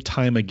replay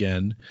time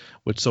again,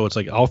 so it's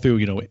like all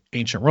through,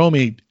 ancient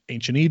Rome,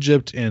 ancient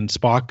Egypt, and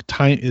Spock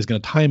is going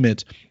to time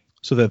it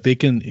so that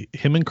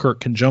him and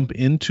Kirk can jump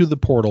into the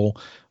portal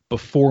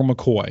before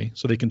McCoy,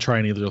 so they can try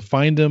and either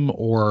find him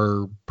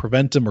or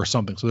prevent him or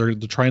something. So they're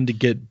trying to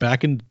get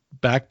back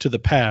to the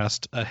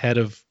past ahead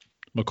of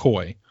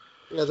McCoy.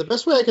 Yeah, the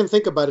best way I can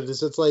think about it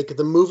is it's like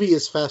the movie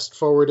is fast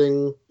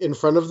forwarding in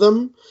front of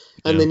them,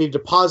 and they need to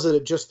pause it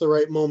at just the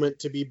right moment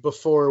to be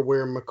before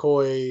where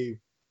McCoy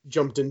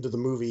jumped into the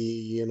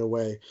movie in a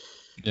way.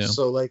 Yeah.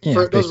 So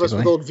for those of us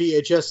with old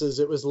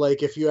VHSs, it was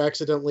like if you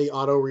accidentally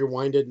auto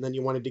rewinded and then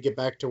you wanted to get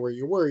back to where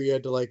you were, you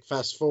had to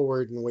fast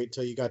forward and wait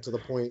till you got to the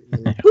point.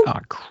 And oh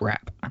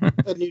crap!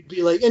 And you'd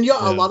be like,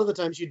 a lot of the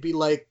times you'd be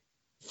like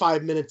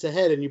 5 minutes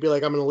ahead, and you'd be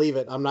like, I'm going to leave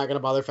it. I'm not going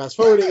to bother fast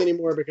forwarding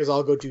anymore because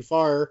I'll go too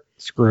far.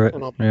 Screw it.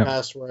 And I'll be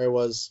past where I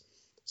was.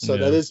 So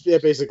that is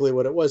basically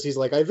what it was. He's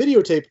like, I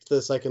videotaped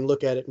this. I can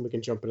look at it and we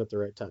can jump in at the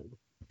right time.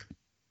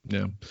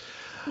 Yeah.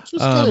 Which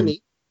was kind of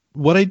neat.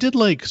 What I did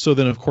like, so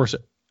then of course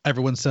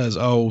everyone says,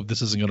 oh,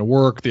 this isn't going to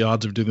work. The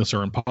odds of doing this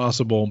are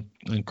impossible.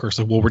 And of course,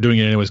 we're doing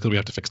it anyways because we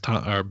have to fix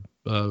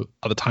the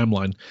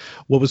timeline.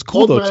 What was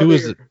cool though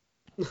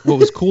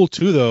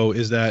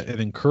is that, and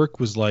then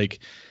Kirk was like,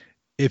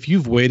 if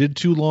you've waited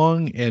too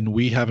long and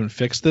we haven't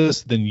fixed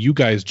this, then you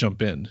guys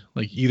jump in.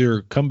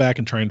 Either come back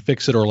and try and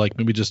fix it, or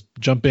maybe just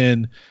jump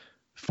in,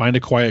 find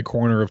a quiet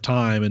corner of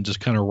time, and just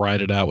kind of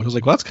ride it out. Which was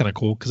like, well, that's kind of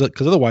cool because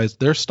otherwise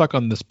they're stuck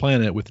on this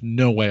planet with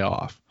no way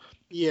off.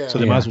 Yeah. So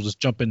they might as well just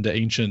jump into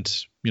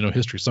ancient,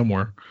 history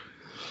somewhere.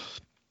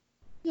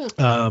 Yeah.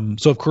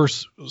 So of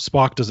course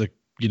Spock does a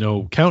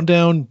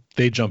countdown.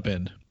 They jump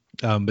in.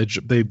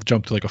 They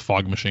jump to a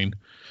fog machine.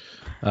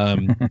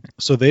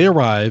 So they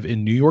arrive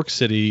in New York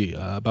City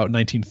about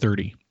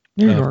 1930.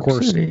 New York of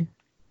course, City.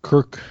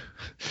 Kirk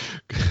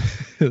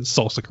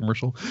salsa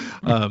commercial.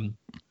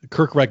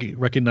 Kirk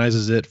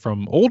recognizes it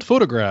from old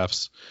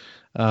photographs,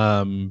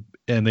 and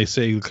they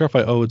say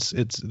clarify. Oh,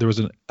 there was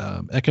an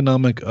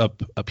economic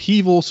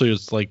upheaval, so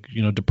it's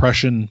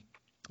depression,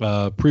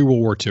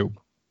 pre-World War II.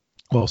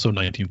 Well, so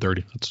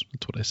 1930. That's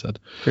what I said.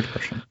 Great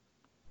Depression.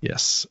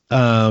 Yes.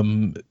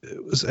 And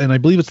I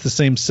believe it's the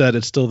same set.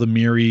 It's still the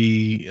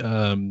Miri,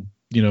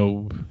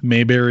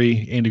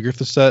 Mayberry, Andy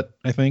Griffith set,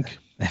 I think.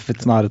 If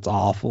it's not, it's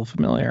awful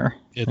familiar.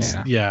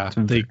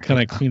 They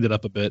kind of cleaned it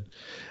up a bit.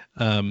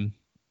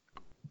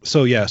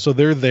 So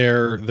they're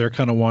there. They're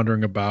kind of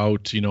wandering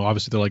about.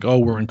 Obviously they're like, oh,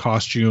 we're in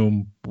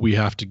costume. We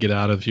have to get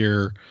out of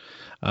here.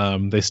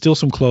 They steal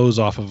some clothes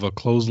off of a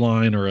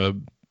clothesline or a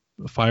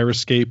fire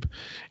escape,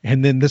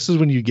 and then this is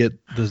when you get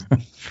the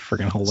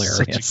freaking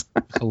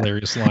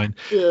hilarious line.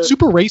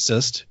 Super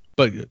racist,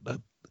 but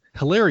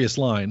hilarious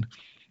line.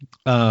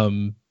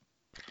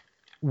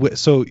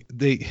 So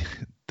they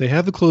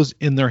have the clothes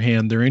in their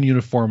hand. They're in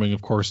uniform, and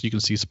of course you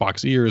can see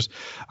Spock's ears.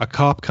 A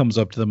cop comes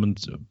up to them,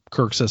 and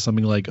Kirk says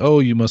something like, "Oh,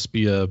 you're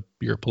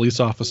a police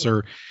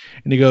officer,"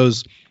 and he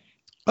goes,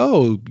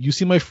 "Oh, you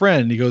see my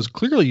friend?" He goes,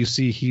 "Clearly you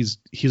see he's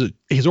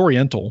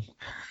Oriental."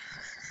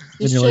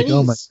 And you're Chinese. Like,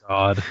 oh my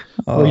god.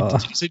 Wait,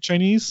 did you say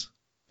Chinese?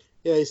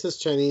 Yeah, he says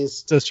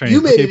Chinese. It says Chinese.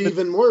 You made it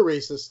even more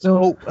racist.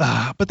 No,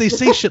 but they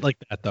say shit like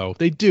that though.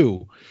 They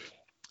do.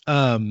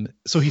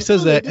 So he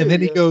says that, and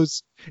then he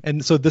goes,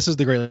 and so this is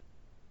the great.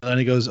 And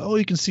he goes, oh,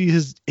 you can see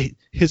his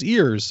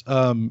ears.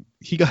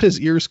 He got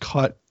his ears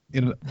caught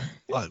in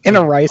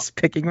a rice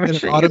picking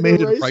machine. An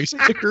automated rice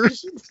picker.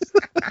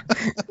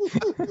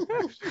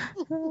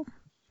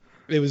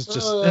 It was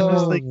just, and it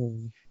was like,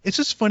 It's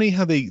just funny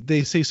how they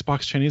say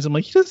Spock's Chinese. I'm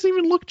like, he doesn't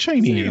even look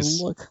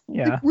Chinese.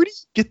 Yeah. Like, where do you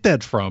get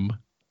that from?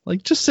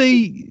 Like, just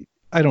say,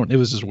 I don't. It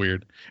was just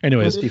weird.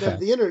 Anyways, if you didn't have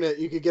the internet,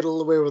 you could get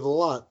away with a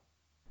lot.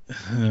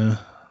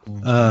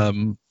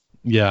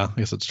 Yeah, I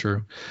guess that's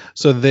true.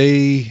 So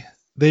they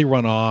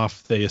run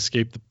off. They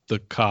escape the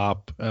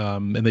cop,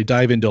 and they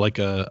dive into like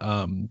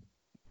a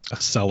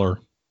cellar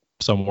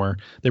somewhere.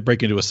 They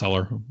break into a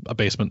cellar, a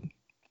basement.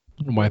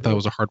 I don't know why I thought it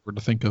was a hard word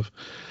to think of.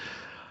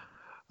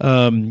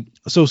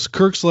 So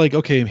Kirk's like,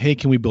 okay, hey,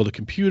 can we build a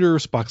computer?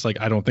 Spock's like,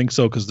 I don't think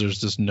so, because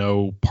there's just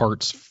no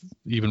parts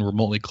even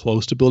remotely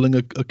close to building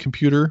a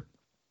computer.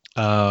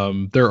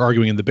 They're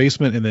arguing in the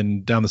basement, and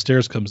then down the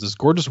stairs comes this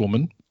gorgeous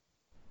woman,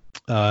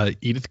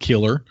 Edith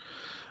Keeler,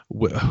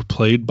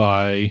 played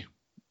by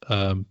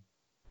Joan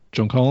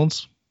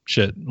Collins.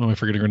 Shit, why am I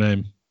forgetting her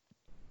name?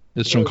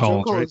 It's Joan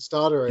Collins, Joan Collins'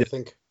 daughter, I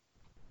think.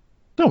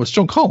 No, it's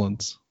Joan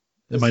Collins.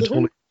 Am I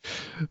totally?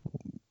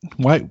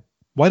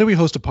 Why do we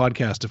host a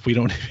podcast if we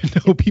don't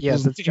even know people's names?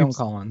 Yes, it's names? Joan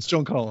Collins.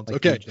 Joan Collins.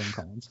 Like Okay. Joan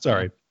Collins.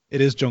 Sorry.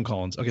 It is Joan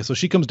Collins. Okay, so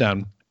she comes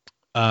down.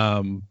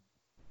 And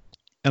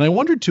I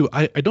wondered too,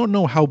 I don't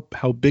know how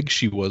big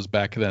she was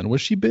back then.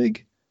 Was she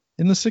big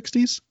in the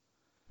 60s?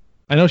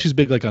 I know she's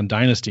big like on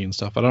Dynasty and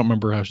stuff. I don't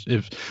remember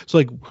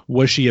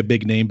was she a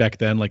big name back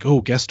then? Like,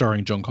 oh, guest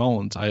starring Joan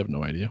Collins. I have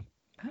no idea.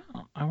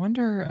 Oh, I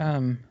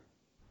wonder.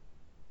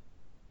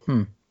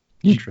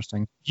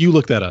 Interesting. You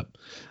look that up.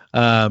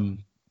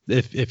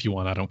 If you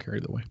want, I don't care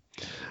either way.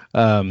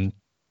 Where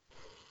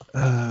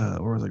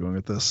was I going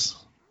with this?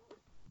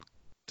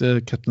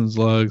 The captain's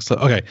log. So,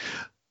 okay.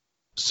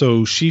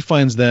 So she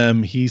finds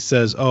them. He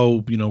says,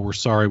 oh, we're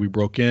sorry we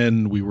broke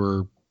in. We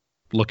were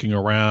looking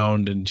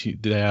around, and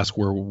they ask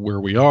where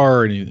we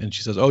are, and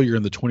she says, oh, you're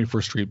in the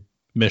 21st Street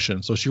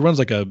mission. So she runs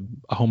like a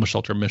homeless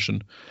shelter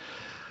mission.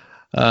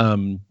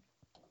 And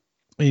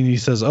he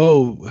says,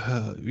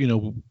 oh,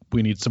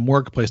 we need some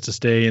work, place to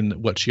stay,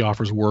 and what she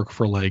offers work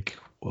for like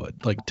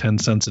 10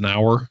 cents an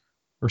hour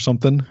or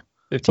something.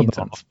 15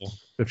 cents.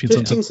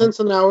 15 cents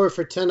an hour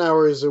for 10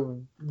 hours a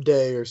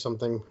day or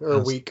something, or a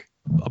week.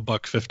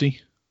 $1.50.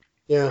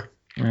 Yeah.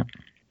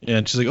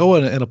 And she's like, oh,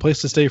 and a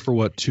place to stay for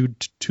what?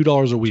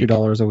 $2 a week.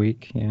 $2 a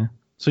week. Yeah.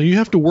 So you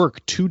have to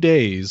work 2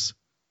 days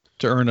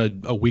to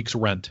earn a week's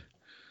rent.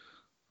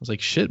 I was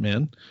like, shit,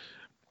 man.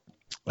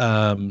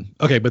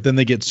 Okay, but then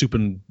they get soup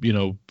and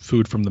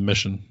food from the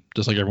mission,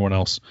 just like everyone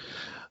else.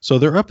 So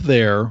they're up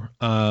there,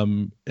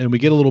 and we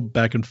get a little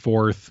back and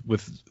forth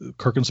with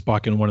Kirk and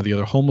Spock and one of the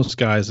other homeless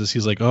guys. As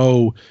he's like,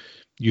 oh,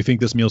 you think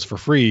this meal's for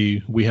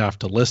free? We have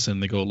to listen.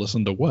 They go,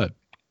 listen to what?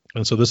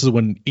 And so this is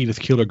when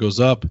Edith Keeler goes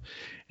up,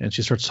 and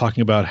she starts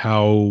talking about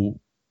how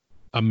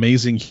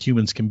amazing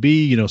humans can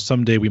be.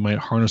 Someday we might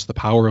harness the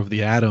power of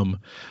the atom.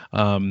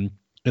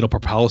 It'll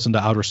propel us into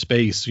outer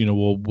space.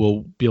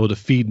 We'll be able to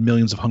feed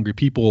millions of hungry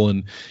people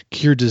and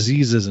cure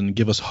diseases and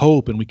give us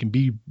hope, and we can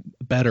be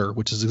better,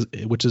 which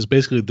is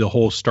basically the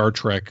whole Star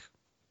Trek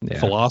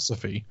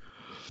philosophy.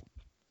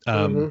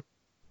 And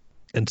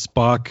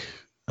Spock, I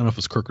don't know if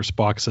it's Kirk or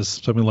Spock, says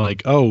something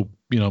like, oh,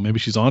 maybe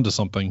she's onto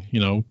something.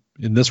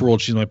 In this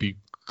world she might be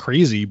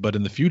crazy, but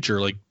in the future,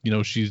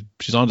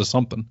 she's onto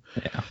something.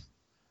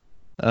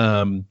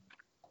 Yeah.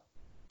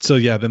 So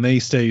yeah, then they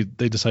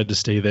decide to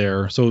stay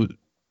there. So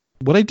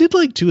what I did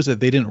like too is that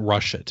they didn't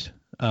rush it.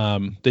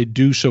 They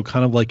do show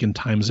kind of like in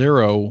Time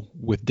Zero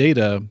with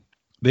Data,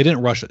 they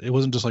didn't rush it. It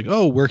wasn't just like,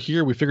 oh, we're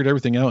here, we figured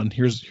everything out, and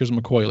here's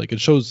McCoy. Like, it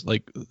shows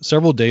like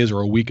several days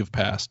or a week have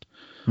passed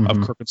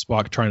of Kirk and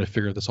Spock trying to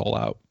figure this all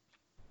out.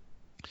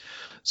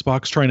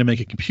 Spock's trying to make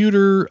a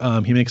computer.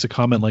 He makes a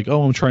comment like,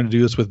 oh, I'm trying to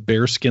do this with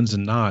bear skins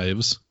and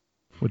knives,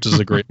 which is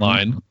a great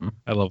line.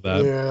 I love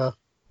that.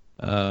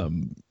 Yeah.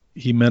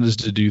 He manages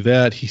to do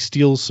that. He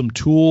steals some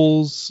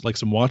tools, like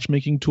some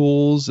watchmaking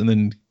tools, and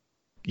then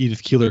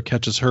Edith Keeler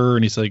catches her,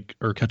 and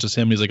catches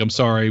him. And he's like, I'm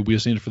sorry, we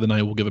just need it for the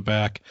night. We'll give it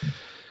back.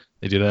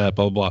 They do that,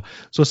 blah, blah, blah.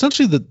 So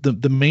essentially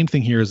the main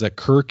thing here is that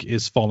Kirk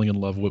is falling in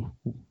love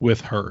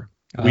with her.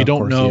 We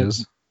don't know.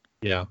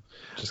 Yeah.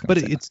 But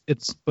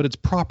it's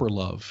proper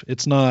love.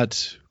 It's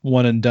not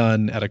one and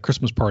done at a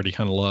Christmas party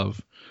kind of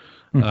love.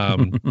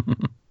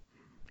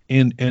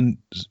 And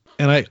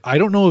I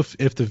don't know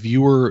if the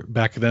viewer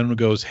back then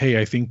goes, hey,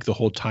 I think the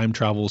whole time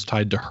travel is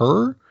tied to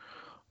her.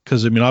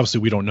 Because,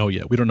 obviously we don't know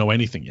yet. We don't know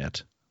anything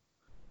yet.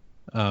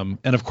 And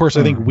of course,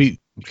 I think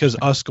because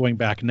us going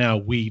back now,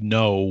 we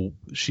know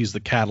she's the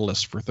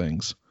catalyst for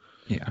things.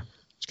 Yeah.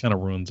 Which kind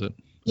of ruins it.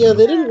 Yeah,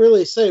 they didn't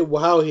really say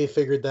how he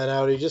figured that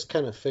out. He just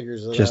kind of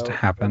figures it out. Just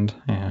happened.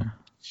 Yeah.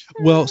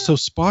 Well, so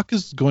Spock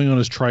is going on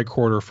his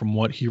tricorder from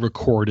what he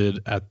recorded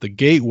at the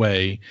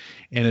Gateway,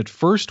 and at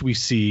first we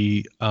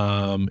see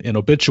an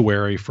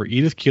obituary for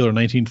Edith Keeler,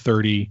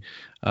 1930,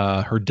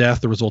 her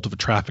death the result of a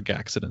traffic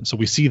accident. So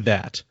we see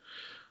that.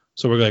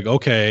 So we're like,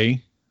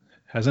 okay,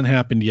 hasn't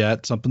happened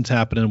yet. Something's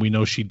happening. We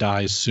know she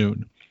dies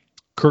soon.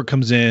 Kirk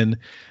comes in.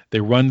 They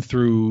run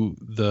through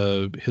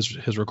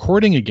his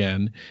recording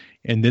again,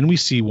 and then we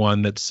see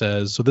one that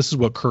says, so this is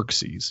what Kirk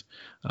sees.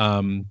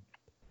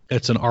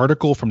 it's an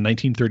article from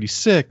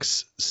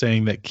 1936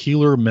 saying that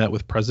Keeler met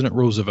with President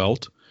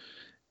Roosevelt,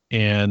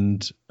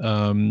 and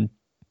then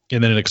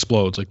it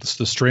explodes. Like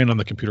the strain on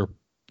the computer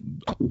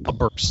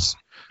bursts,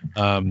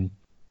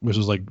 which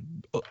was like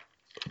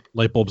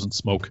light bulbs and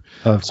smoke.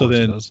 So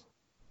then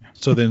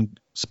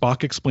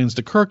Spock explains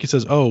to Kirk. He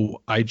says,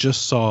 "Oh, I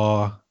just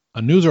saw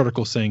a news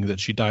article saying that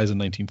she dies in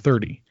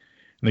 1930."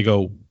 And they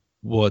go,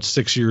 "Well, it's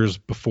 6 years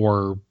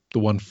before the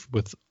one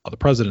with the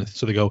president."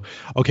 So they go,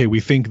 "Okay, we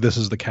think this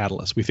is the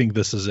catalyst. We think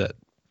this is it."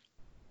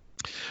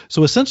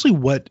 So essentially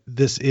what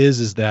this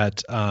is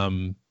that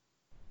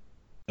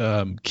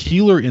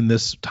Keeler in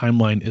this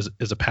timeline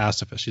is a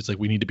pacifist. She's like,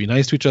 we need to be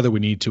nice to each other. We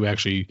need to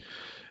actually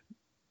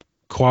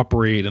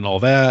cooperate and all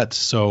that.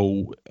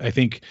 So I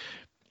think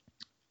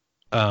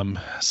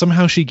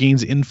somehow she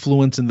gains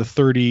influence in the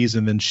 30s,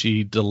 and then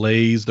she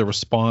delays the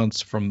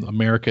response from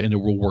America into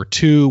World War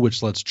II,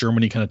 which lets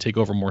Germany kind of take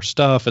over more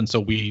stuff. And so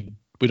we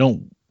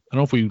don't, I don't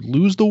know if we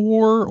lose the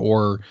war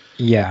or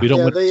we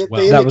don't win as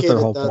well. That was their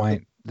whole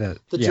point. The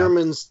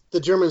Germans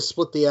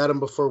split the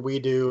atom before we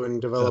do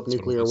and develop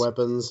nuclear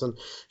weapons, and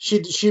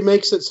she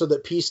makes it so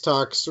that peace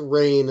talks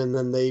reign, and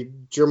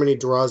then Germany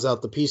draws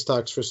out the peace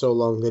talks for so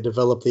long they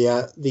develop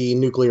the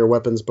nuclear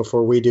weapons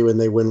before we do, and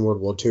they win World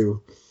War II.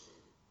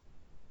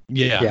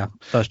 Yeah.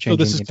 Thus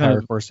changing the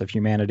entire course of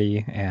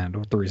humanity,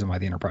 and the reason why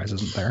the Enterprise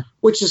isn't there.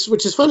 Which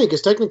is funny,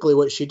 because technically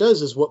what she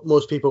does is what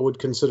most people would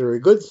consider a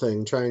good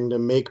thing, trying to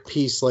make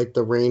peace like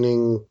the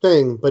reigning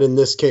thing, but in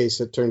this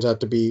case it turns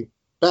out to be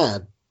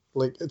bad.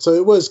 So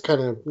it was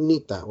kind of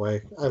neat that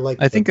way.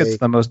 I think it's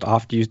the most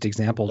oft-used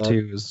example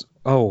too. Is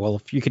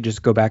if you could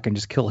just go back and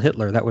just kill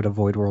Hitler, that would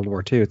avoid World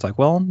War II. It's like,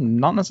 well,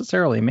 not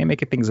necessarily. It may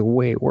make things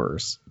way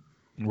worse.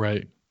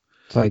 Right.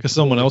 Because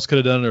someone else could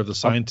have done it, or the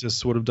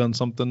scientists would have done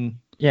something.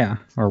 Yeah.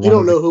 Or you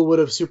don't know who would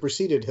have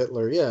superseded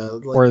Hitler. Yeah.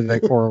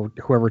 Or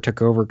whoever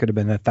took over could have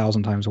been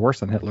 1,000 times worse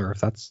than Hitler, if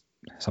that's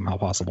somehow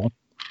possible.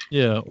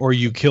 Yeah, or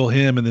you kill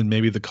him, and then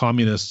maybe the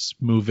communists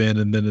move in,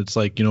 and then it's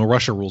like,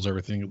 Russia rules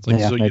everything. It's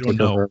like, so you don't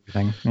know.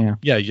 Yeah.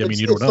 I mean,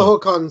 you don't know.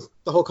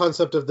 The whole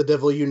concept of the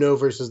devil you know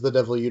versus the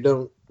devil you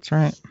don't. That's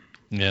right.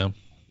 Yeah,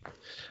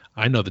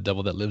 I know the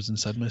devil that lives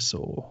inside my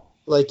soul.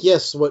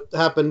 Yes, what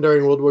happened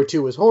during World War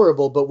II was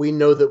horrible, but we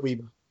know that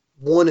we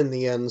won in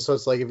the end. So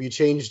it's like, if you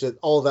changed it,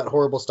 all that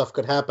horrible stuff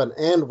could happen,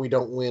 and we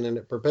don't win, and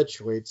it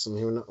perpetuates. And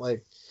you're not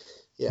like,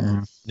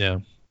 yeah.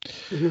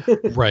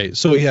 Right.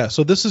 So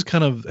this is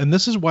kind of, and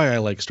this is why I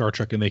like Star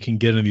Trek, and they can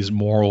get into these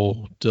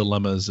moral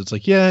dilemmas. It's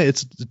like,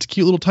 it's a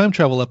cute little time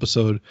travel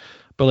episode,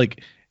 but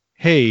like,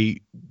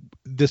 hey,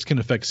 this can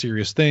affect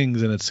serious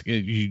things, and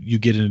you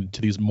get into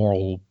these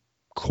moral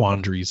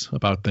quandaries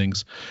about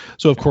things.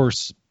 So of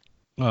course,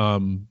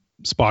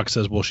 Spock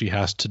says, well, she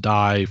has to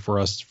die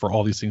for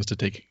all these things to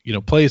take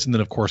place, and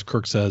then of course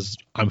Kirk says,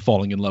 I'm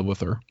falling in love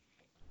with her,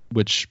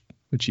 which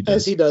he does.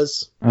 As he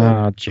does.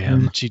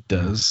 Jim. Which he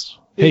does.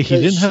 Hey,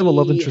 he didn't have a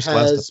love interest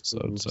last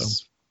episode, so.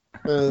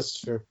 That's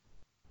true.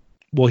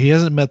 Well, he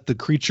hasn't met the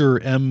creature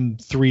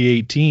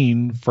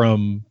M318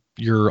 from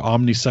your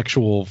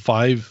omnisexual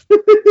 5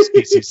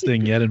 species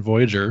thing yet in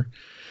Voyager.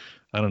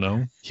 I don't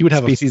know. He would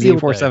have species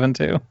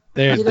E472.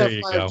 He'd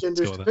have 5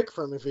 genders to pick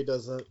from if he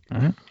does that.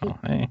 Oh,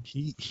 hey.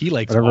 He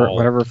likes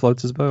whatever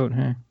floats his boat.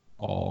 Hey.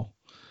 All.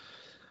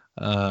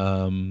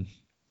 A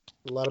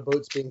lot of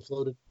boats being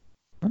floated.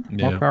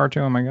 More power to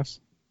him, I guess.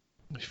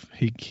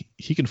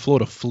 He can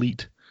float a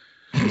fleet.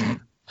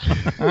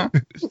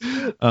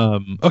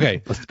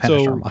 Okay,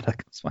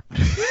 sorry.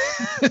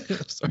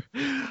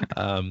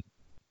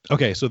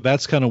 Okay, so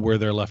that's kind of where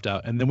they're left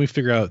out, and then we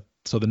figure out.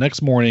 So the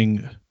next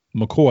morning,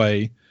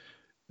 McCoy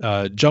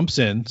jumps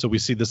in. So we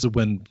see this is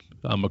when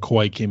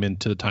McCoy came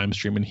into the time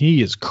stream, and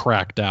he is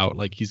cracked out.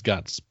 Like, he's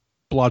got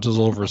splotches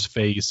all over his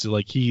face.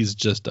 Like, he's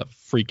just a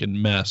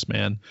freaking mess,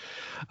 man.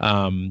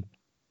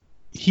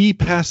 He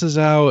passes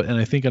out, and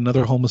I think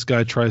another homeless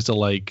guy tries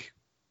to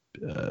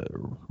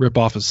rip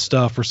off his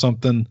stuff or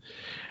something,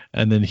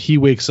 and then he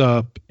wakes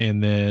up,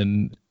 and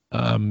then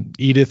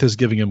Edith is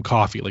giving him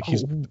coffee. Like,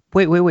 he's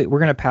wait, we're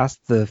gonna pass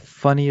the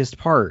funniest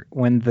part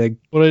when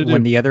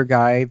the other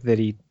guy that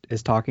he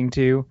is talking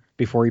to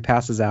before he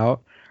passes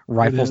out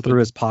rifles through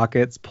his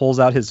pockets, pulls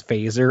out his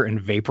phaser,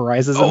 and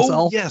vaporizes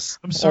himself. Yes,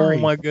 I'm sorry.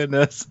 Oh my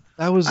goodness.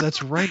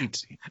 That's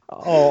right.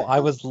 I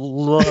was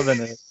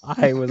loving it.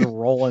 I was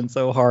rolling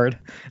so hard.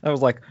 I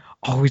was like,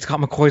 oh, he's got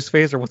McCoy's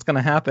phaser. What's going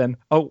to happen?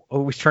 Oh,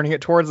 he's turning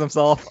it towards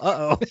himself.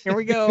 Uh-oh, here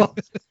we go.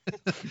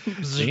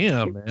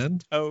 Damn, man.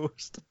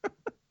 Toast.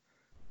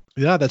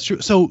 Yeah, that's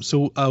true. So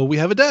we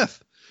have a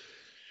death.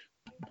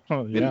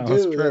 Oh, yeah,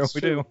 that's true.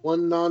 We do.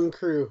 One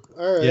non-crew.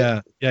 All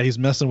right. Yeah, he's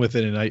messing with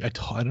it, and I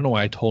don't know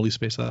why I totally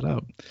spaced that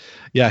out.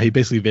 Yeah, he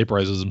basically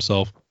vaporizes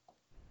himself.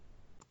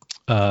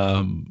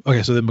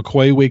 Okay, so then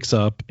McCoy wakes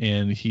up,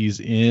 and he's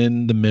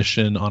in the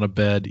mission on a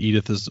bed.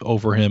 Edith is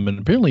over him, and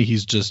apparently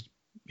he's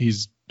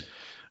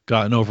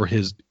gotten over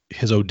his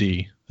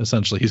OD,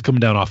 essentially. He's coming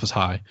down off his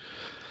high.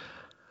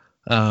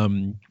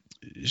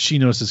 She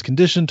knows his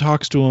condition,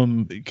 talks to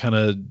him, kind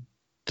of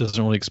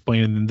doesn't really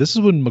explain. And this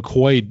is when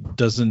McCoy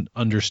doesn't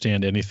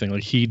understand anything.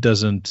 Like he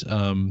doesn't.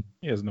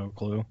 He has no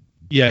clue.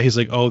 Yeah, he's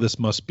like, oh, this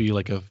must be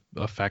like a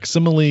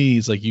facsimile.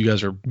 He's like, you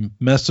guys are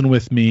messing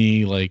with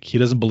me. Like he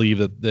doesn't believe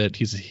that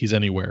he's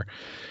anywhere.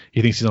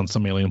 He thinks he's on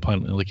some alien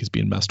planet, like he's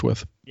being messed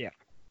with.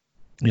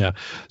 Yeah.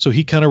 So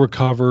he kind of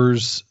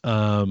recovers.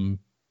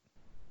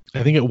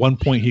 I think at one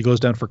point he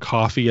goes down for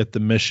coffee at the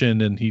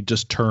mission and he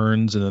just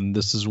turns, and then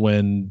this is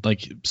when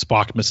like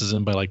Spock misses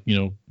him by like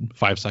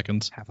 5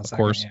 seconds. Half a of second,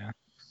 course.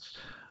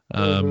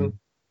 Yeah.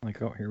 Like,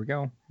 oh, here we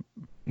go.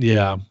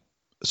 Yeah.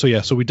 So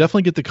we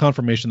definitely get the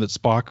confirmation that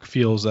Spock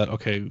feels that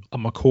a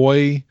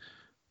McCoy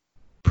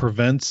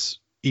prevents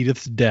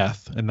Edith's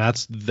death, and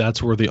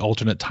that's where the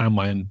alternate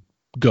timeline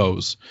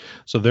goes.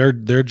 So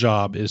their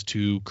job is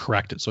to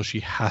correct it, so she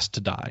has to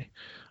die.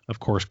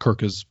 Of course,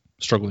 Kirk is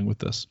struggling with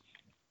this.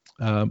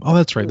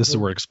 That's right. This is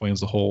where it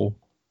explains the whole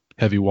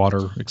heavy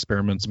water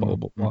experiments. Blah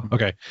blah blah.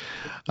 Okay.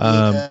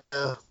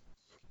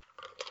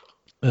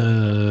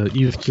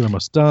 Edith Keeler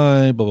must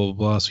die. Blah blah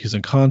blah. So he's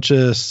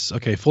unconscious.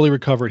 Okay, fully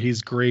recovered.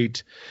 He's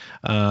great.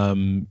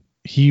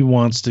 He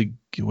wants to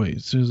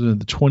wait. So in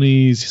the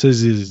 20s, he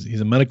says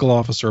he's a medical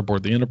officer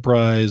aboard the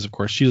Enterprise. Of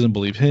course, she doesn't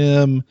believe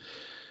him,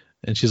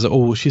 and she's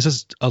like, she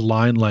says a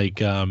line like,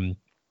 that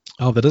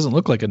doesn't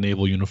look like a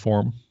naval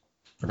uniform,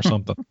 or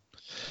something.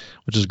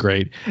 Which is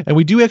great. And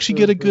we do actually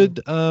get a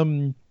good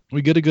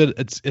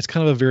it's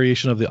kind of a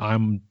variation of the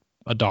I'm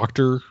a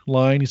doctor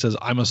line. He says,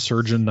 I'm a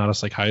surgeon, not a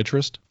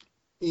psychiatrist.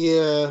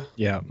 Yeah.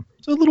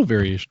 It's a little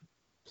variation.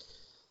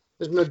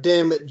 There's no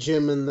damn it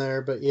Jim in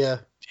there, but yeah.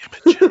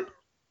 Damn it Jim.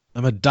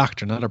 I'm a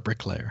doctor, not a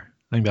bricklayer.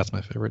 I think that's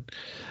my favorite.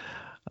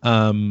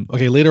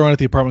 Later on at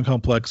the apartment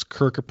complex,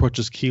 Kirk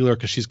approaches Keeler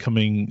because she's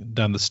coming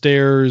down the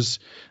stairs.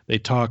 They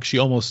talk. She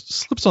almost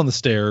slips on the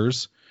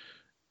stairs.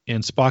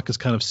 And Spock is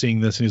kind of seeing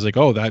this, and he's like,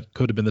 oh, that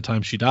could have been the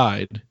time she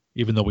died,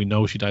 even though we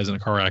know she dies in a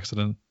car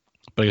accident.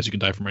 But I guess you can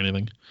die from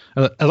anything.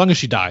 As long as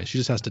she dies. She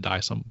just has to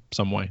die some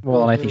way.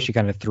 Well, and I think she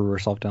kind of threw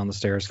herself down the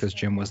stairs because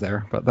Jim was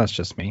there, but that's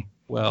just me.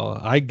 Well,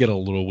 I get a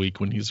little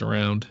weak when he's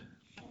around.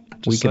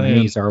 Weak in the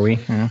knees, are we?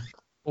 Yeah.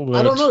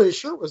 I don't know. His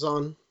shirt was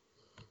on.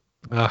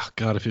 Oh,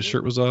 God, if his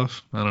shirt was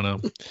off, I don't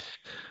know.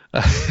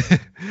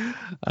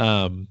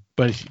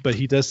 But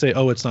he does say,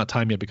 oh, it's not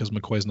time yet because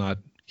McCoy's not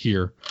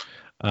here.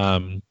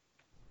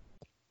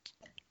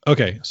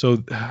 Okay, so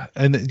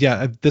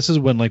this is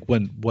when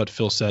what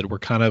Phil said,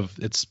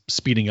 it's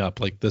speeding up.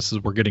 Like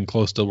we're getting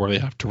close to where they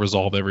have to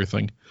resolve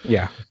everything.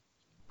 Yeah.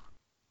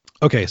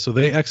 Okay, so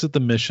they exit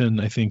the mission.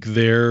 I think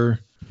they're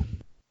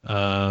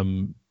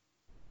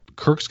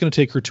Kirk's going to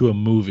take her to a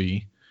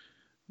movie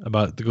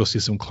to go see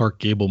some Clark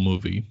Gable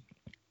movie.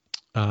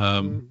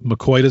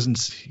 McCoy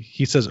doesn't.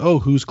 He says, "Oh,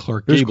 who's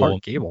Clark Gable?"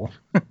 Clark Gable?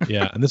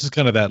 Yeah, and this is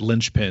kind of that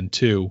linchpin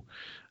too.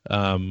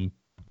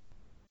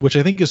 Which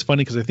I think is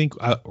funny because I think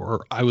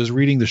I was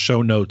reading the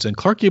show notes, and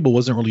Clark Gable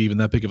wasn't really even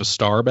that big of a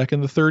star back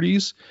in the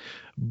 30s,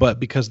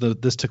 but because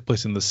this took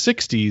place in the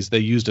 60s, they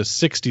used a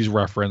 60s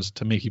reference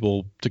to make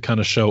people to kind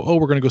of show, oh,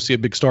 we're going to go see a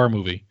big star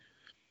movie.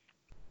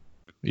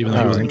 Even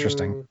though he was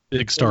interesting.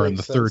 Big star in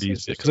the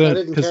 30s. I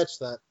didn't catch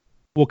that.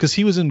 Well, because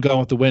he was in Gone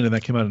with the Wind, and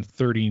that came out in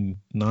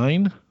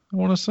 39, I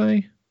want to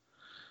say.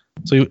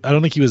 So I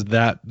don't think he was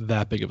that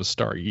big of a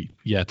star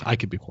yet. I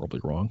could be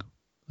horribly wrong.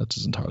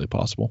 That's entirely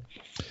possible.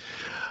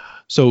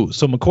 So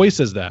McCoy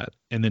says that,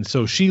 and then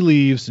so she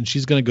leaves, and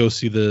she's gonna go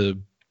see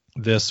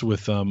this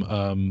with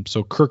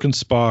so Kirk and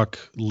Spock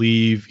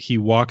leave. He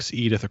walks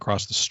Edith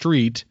across the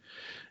street.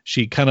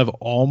 She kind of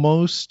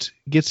almost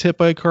gets hit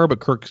by a car, but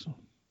Kirk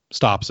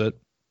stops it.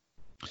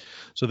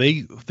 So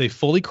they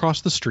fully cross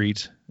the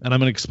street, and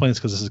I'm gonna explain this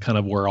because this is kind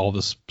of where all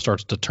this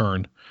starts to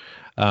turn.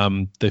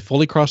 They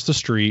fully cross the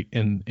street,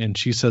 and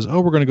she says,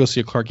 "Oh, we're gonna go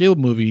see a Clark Gable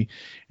movie,"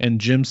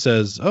 and Jim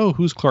says, "Oh,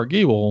 who's Clark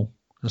Gable?"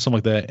 Or something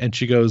like that. And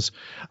she goes,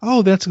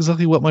 "Oh, that's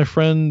exactly what my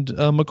friend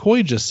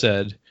McCoy just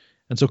said."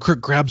 And so Kirk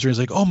grabs her and he's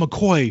like, "Oh,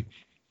 McCoy,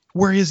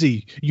 where is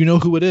he? You know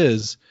who it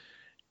is?"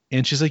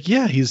 And she's like,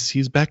 "Yeah,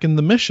 he's back in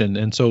the mission."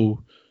 And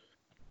so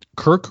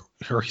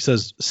he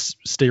says,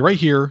 "Stay right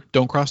here.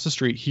 Don't cross the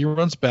street." He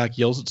runs back,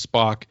 yells at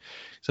Spock,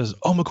 says,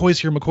 "Oh,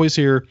 McCoy's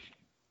here."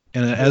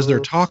 And as they're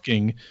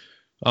talking,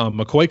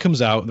 McCoy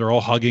comes out and they're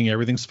all hugging.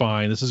 Everything's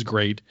fine. This is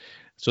great.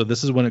 So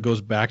this is when it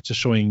goes back to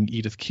showing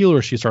Edith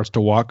Keeler. She starts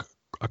to walk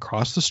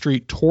across the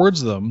street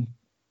towards them,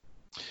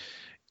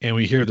 and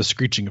we hear the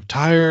screeching of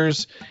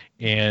tires,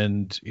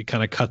 and it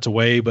kind of cuts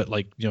away, but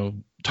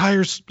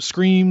tires,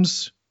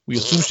 screams, we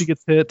assume she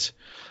gets hit,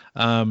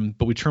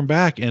 but we turn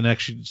back, and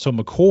actually so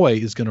McCoy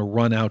is going to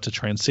run out to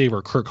try and save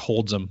her. Kirk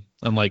holds him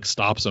and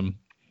stops him,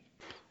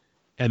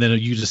 and then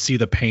you just see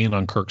the pain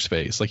on Kirk's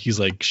face, he's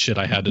like, shit,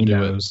 I had to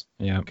do it.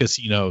 Yeah, because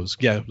he knows.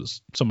 Yeah,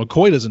 so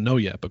McCoy doesn't know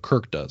yet, but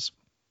Kirk does.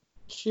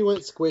 She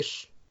went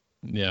squish.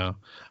 Yeah.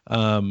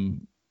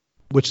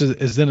 Which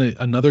is then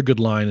another good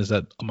line is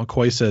that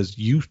McCoy says,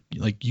 you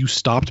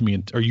stopped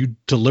me, or you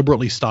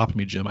deliberately stopped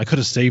me, Jim. I could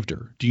have saved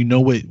her. Do you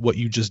know what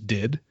you just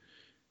did?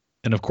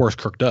 And of course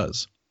Kirk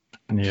does.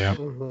 Yeah.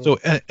 Mhm. So,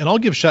 and I'll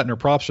give Shatner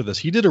props for this.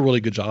 He did a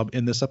really good job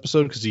in this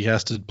episode because he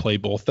has to play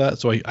both that.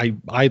 So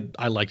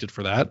I liked it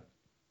for that.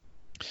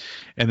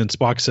 And then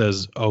Spock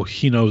says, "Oh,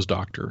 he knows,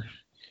 Doctor.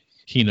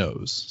 He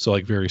knows." So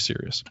like very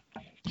serious.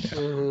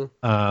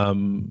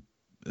 Mhm.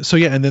 So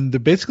yeah, and then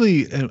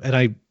basically, and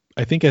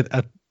I think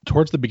at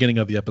towards the beginning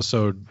of the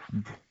episode,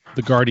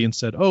 the Guardian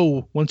said,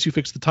 "Oh, once you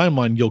fix the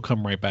timeline, you'll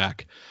come right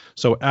back."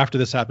 So after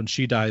this happens,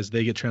 she dies.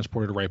 They get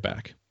transported right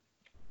back.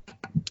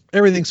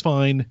 Everything's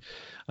fine.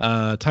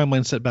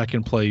 Timeline set back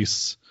in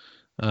place.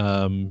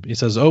 He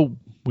says, "Oh,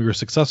 we were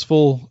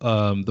successful."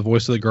 The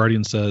voice of the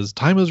Guardian says,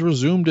 "Time has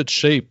resumed its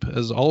shape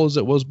as all as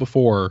it was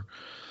before."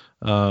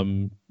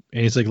 And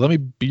he's like, "Let me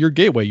be your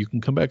gateway. You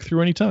can come back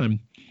through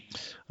anytime."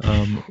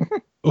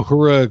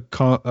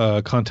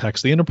 Uhura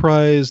contacts the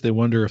Enterprise. They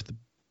wonder if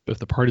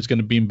the party's going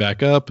to beam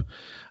back up.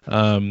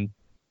 You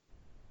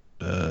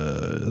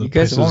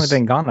guys have only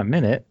been gone a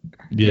minute.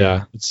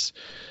 Yeah,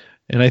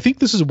 and I think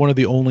this is one of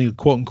the only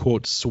quote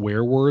unquote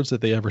swear words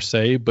that they ever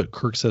say. But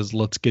Kirk says,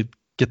 "Let's get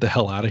the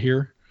hell out of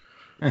here,"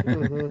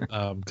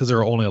 because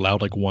they're only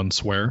allowed like one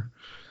swear.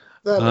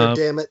 That or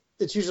damn it.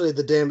 It's usually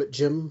the damn it,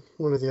 Jim,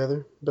 one or the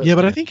other. But yeah,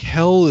 but I think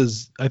hell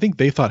is. I think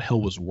they thought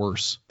hell was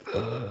worse.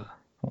 I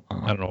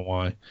don't know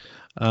why.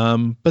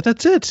 But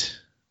that's it.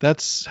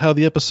 That's how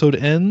the episode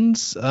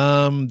ends.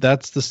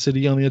 That's the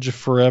city on the edge of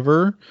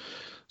forever.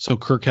 So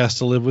Kirk has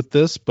to live with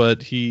this,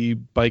 but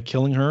by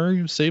killing her,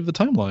 you save the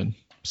timeline.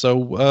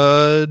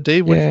 So,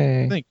 Dave, what do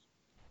you think?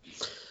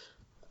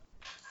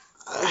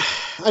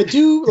 I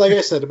do, like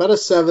I said, about a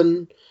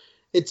 7.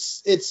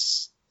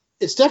 It's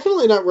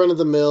definitely not run of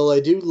the mill.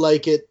 I do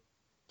like it,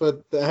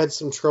 but I had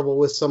some trouble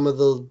with some of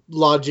the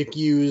logic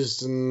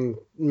used and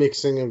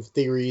mixing of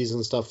theories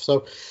and stuff.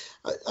 So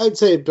I'd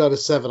say about a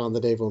 7 on the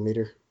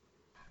Dave-O-meter.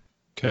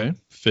 Okay,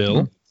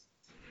 Phil.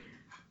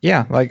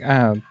 Yeah, like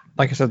I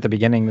said at the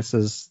beginning, this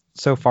is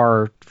so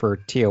far for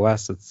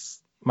TOS. It's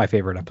my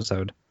favorite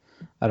episode.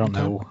 I don't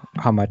know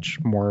how much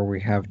more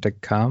we have to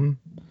come,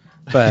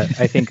 but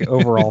I think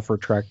overall for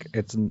Trek,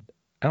 I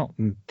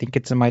don't think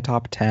it's in my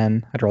top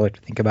 10. I'd really have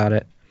to think about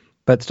it,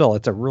 but still,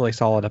 it's a really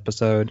solid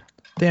episode.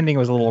 The ending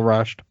was a little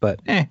rushed, but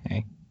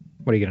hey,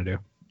 what are you gonna do?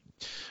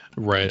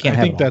 Right. I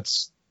think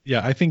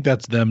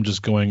that's them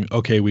just going,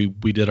 okay, we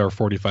did our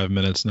 45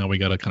 minutes. Now we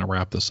got to kind of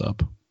wrap this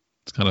up.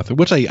 It's kind of thing,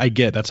 which I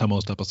get. That's how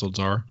most episodes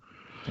are.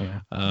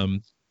 Yeah.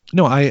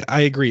 No, I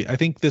agree. I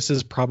think this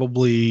is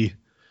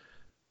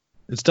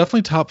it's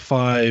definitely top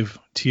 5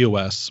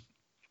 TOS.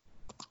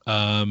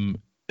 I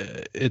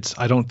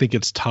don't think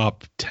it's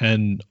top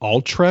 10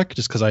 all Trek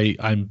just because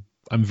I'm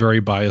very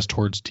biased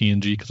towards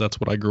TNG because that's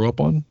what I grew up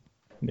on.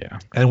 Yeah.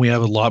 And we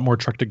have a lot more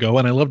Trek to go,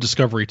 and I love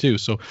Discovery too,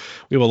 so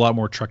we have a lot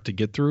more Trek to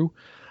get through.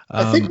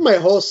 I think my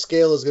whole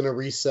scale is going to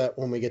reset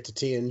when we get to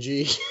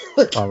TNG.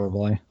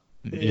 Probably.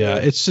 Yeah,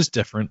 it's just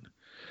different.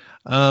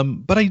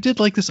 But I did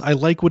like this. I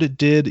like what it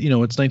did. It's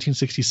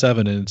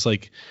 1967, and it's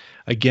like,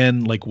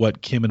 again, like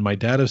what Kim and my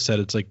dad have said.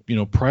 It's like,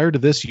 prior to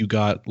this, you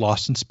got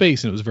Lost in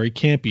Space, and it was very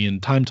campy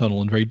and time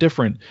tunnel and very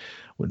different.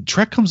 When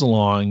Trek comes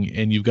along,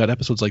 and you've got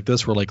episodes like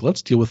this, where like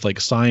let's deal with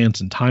like science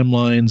and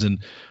timelines and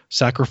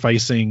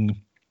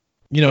sacrificing.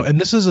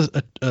 And this is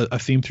a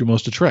theme through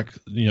most of Trek.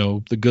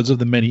 The goods of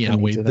the many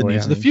outweigh the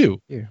needs of the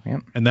few.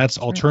 Yep. And that's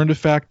Alternative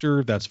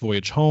Factor. That's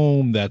Voyage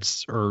Home.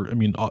 It's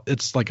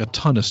like a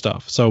ton of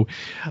stuff. So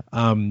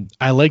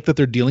I like that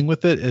they're dealing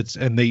with it.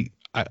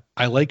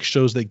 I like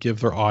shows that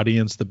give their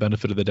audience the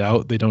benefit of the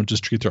doubt. They don't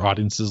just treat their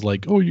audiences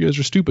like, oh, you guys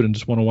are stupid and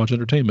just want to watch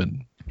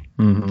entertainment.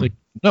 Mm-hmm. Like,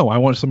 no, I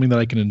want something that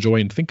I can enjoy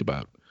and think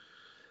about.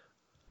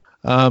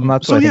 And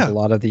that's what I think a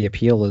lot of the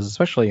appeal is,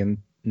 especially in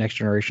Next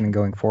Generation and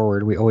going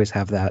forward. We always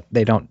have that.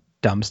 They don't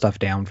dumb stuff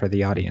down for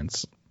the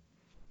audience.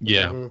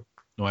 Yeah. Mm-hmm.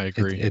 No, I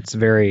agree. It's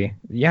very,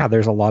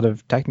 there's a lot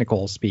of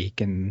technical speak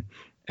and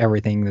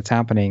everything that's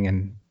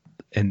happening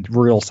and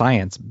real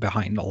science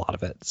behind a lot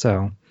of it.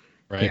 So,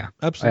 right. Yeah,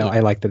 absolutely.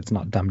 I like that it's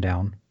not dumbed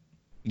down.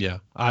 Yeah.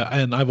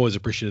 I've always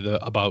appreciated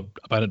about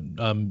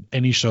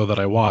any show that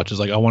I watch is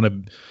like, I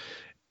want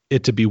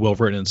it to be well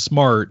written and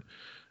smart,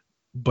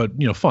 but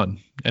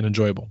fun and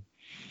enjoyable.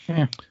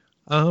 Yeah.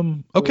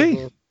 Okay.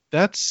 Mm-hmm.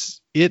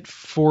 That's it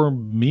for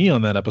me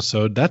on that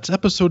episode. That's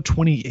episode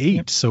 28.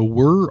 Yep. So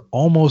we're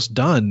almost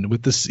done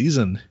with the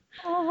season.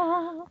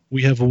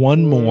 We have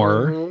one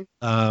more,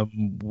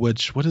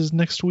 what is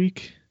next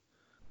week?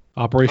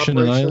 Operation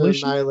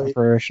Annihilation?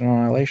 Operation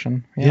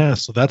Annihilation. Yeah,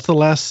 so that's the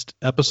last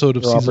episode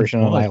of season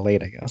Operation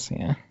Annihilate, I guess.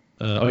 Yeah.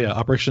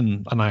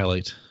 Operation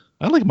Annihilate.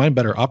 I like mine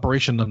better.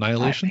 Operation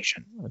Annihilation.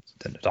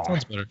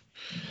 Sounds better.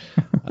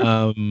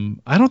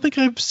 I don't think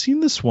I've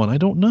seen this one. I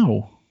don't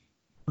know.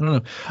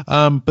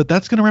 But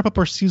that's going to wrap up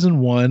our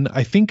season 1.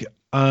 I think,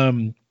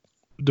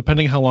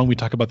 depending how long we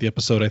talk about the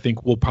episode, I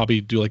think we'll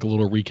probably do like a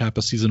little recap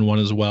of season 1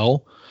 as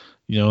well.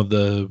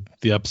 The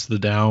ups, the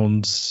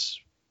downs,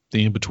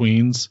 the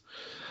in-betweens.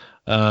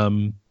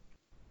 I'm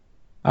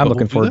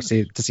looking forward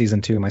to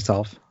season 2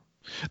 myself.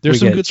 There's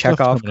some good stuff.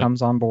 Chekhov Chekhov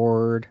comes on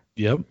board.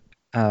 Yep.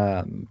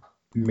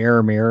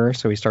 Mirror,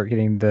 so we start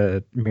getting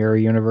the mirror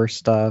universe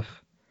stuff.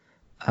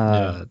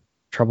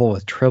 Trouble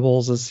with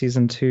Tribbles is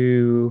season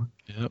 2.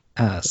 Yep.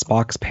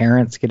 Spock's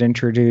parents get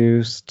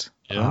introduced.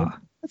 Yep.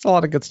 That's a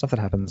lot of good stuff that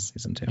happens in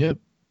season 2. Yep.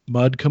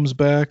 Mud comes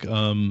back.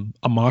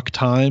 Amok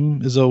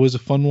Time is always a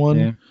fun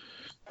one.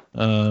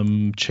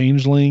 Yeah.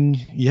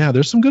 Changeling. Yeah,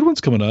 there's some good ones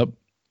coming up.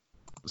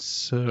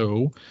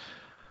 So,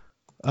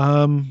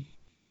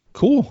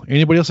 cool.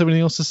 Anybody else have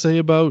anything else to say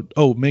about?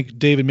 Oh,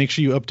 David, make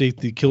sure you update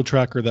the kill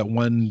tracker that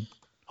one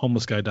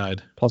homeless guy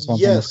died. +1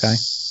 homeless guy.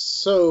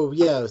 So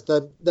yeah,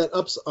 that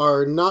ups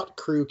our not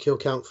crew kill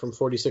count from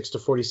 46 to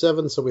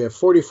 47. So we have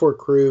 44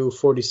 crew,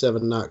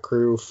 47 not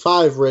crew,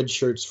 5 red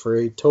shirts for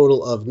a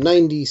total of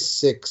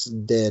 96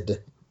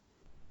 dead.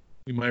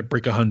 We might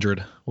break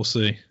 100. We'll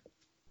see.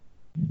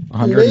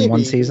 100 in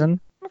one season?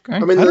 Okay. I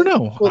mean, I don't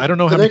know. Well, I don't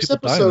know how many people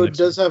die. The next episode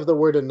does have the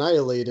word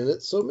annihilate in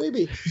it, so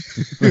maybe.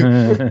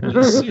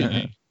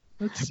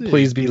 Let's see.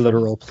 Please be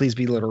literal. Please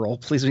be literal.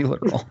 Please be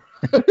literal.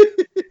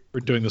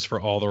 We're doing this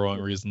for all the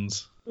wrong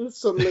reasons.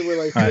 Suddenly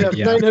we're like, we have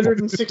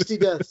 960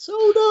 deaths.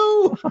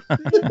 Oh no! Oh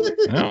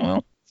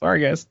well,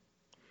 sorry guys.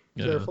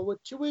 Careful what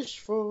you wish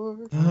for.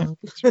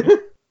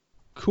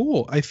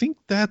 Cool. I think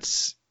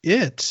that's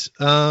it.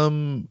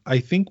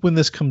 I think when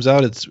this comes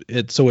out,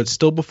 it's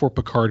still before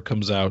Picard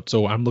comes out,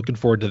 so I'm looking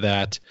forward to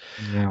that.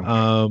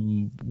 Yeah.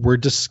 We're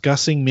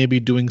discussing maybe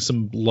doing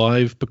some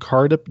live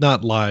Picard,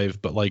 not live,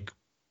 but like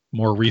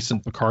more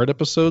recent Picard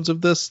episodes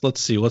of this.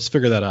 Let's see. Let's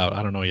figure that out.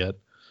 I don't know yet.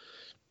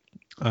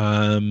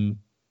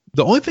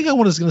 The only thing I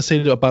was going to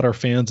say about our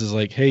fans is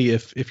like, hey,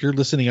 if you're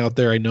listening out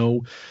there, I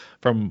know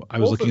I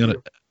was looking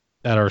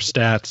at our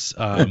stats,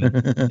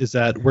 is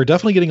that we're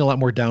definitely getting a lot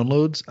more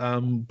downloads.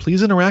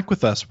 Please interact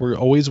with us. We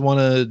always want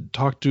to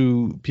talk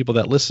to people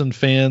that listen,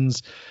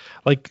 fans.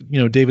 Like,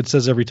 David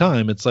says every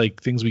time, it's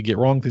like things we get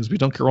wrong, things we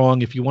don't get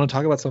wrong. If you want to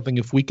talk about something,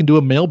 if we can do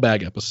a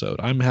mailbag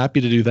episode, I'm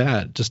happy to do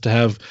that, just to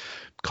have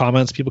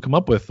comments people come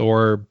up with,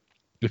 or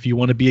if you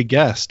want to be a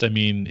guest. I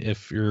mean,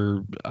 if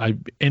you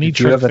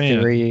have a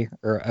theory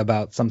or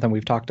about something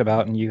we've talked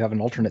about and you have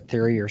an alternate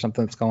theory or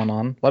something that's going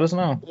on, let us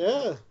know.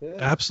 Yeah.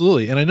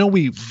 Absolutely. And I know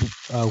we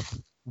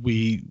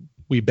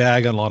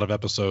bag on a lot of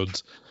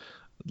episodes,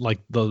 like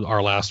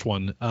our last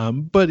one.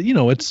 But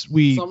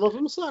some of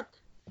them suck.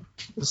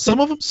 Some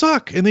of them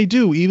suck, and they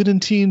do. Even in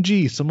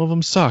TNG, some of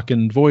them suck,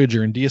 and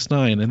Voyager and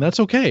DS9, and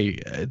that's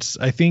okay.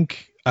 I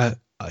think a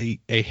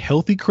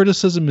healthy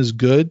criticism is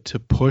good to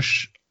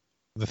push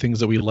the things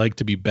that we like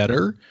to be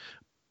better,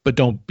 but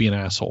don't be an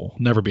asshole.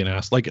 Never be an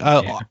ass. Like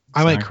I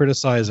might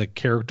criticize a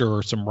character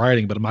or some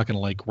writing, but I'm not going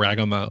to like rag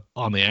on the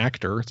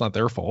actor. It's not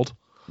their fault.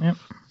 Yep.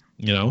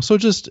 So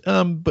just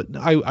but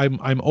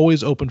I'm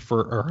always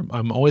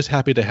I'm always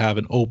happy to have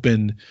an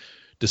open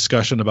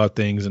discussion about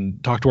things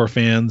and talk to our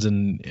fans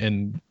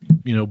and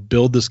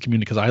build this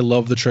community, because I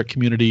love the Trek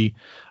community.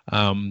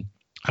 I'm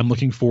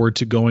looking forward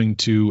to going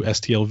to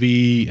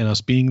STLV and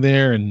us being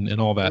there and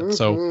all that.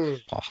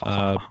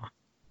 Mm-hmm.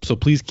 So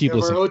please keep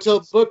listening. Our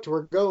hotel booked.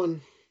 We're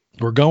going.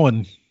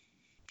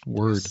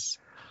 Word. Yes.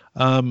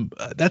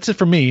 That's it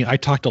for me. I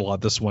talked a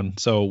lot this one.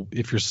 So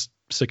if you're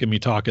sick of me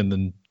talking,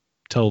 then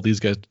tell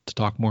these guys to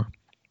talk more.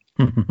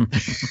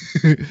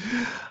 Okay,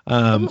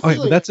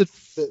 but that's it.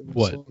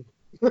 What?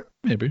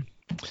 Maybe.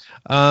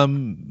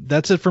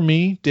 That's it for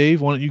me. Dave,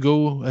 why don't you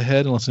go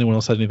ahead unless anyone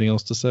else had anything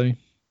else to say?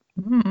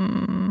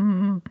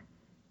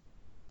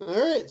 All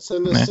right,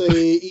 send us an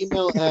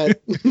email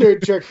at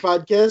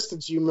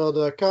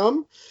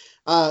nerdtrekpodcast@gmail.com.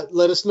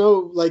 Let us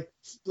know, like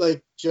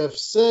Jeff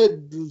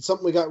said,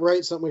 something we got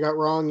right, something we got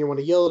wrong. You want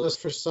to yell at us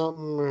for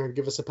something or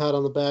give us a pat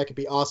on the back, it'd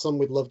be awesome.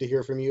 We'd love to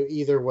hear from you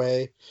either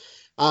way.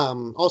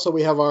 Also,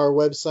 we have our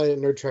website at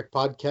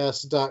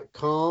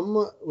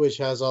nerdtrekpodcast.com, which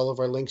has all of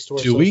our links to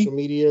our social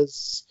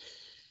medias.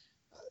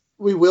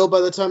 We will by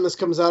the time this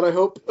comes out, I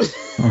hope. We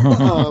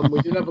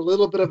did have a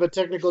little bit of a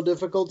technical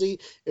difficulty.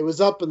 It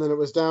was up, and then it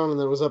was down, and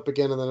then it was up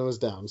again, and then it was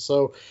down.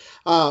 So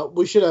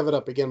we should have it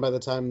up again by the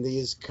time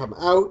these come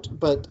out.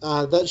 But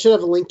that should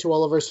have a link to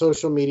all of our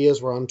social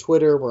medias. We're on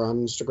Twitter. We're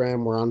on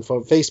Instagram. We're on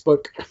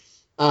Facebook.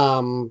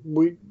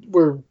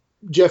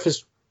 Jeff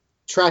is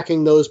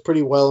tracking those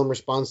pretty well in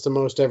response to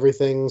most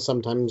everything.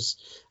 Sometimes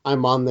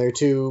I'm on there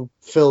too.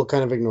 Phil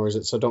kind of ignores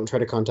it, so don't try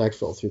to contact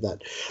Phil through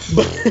that.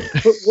 But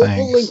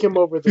we'll link him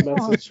over the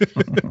message.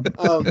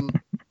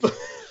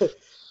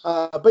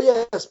 But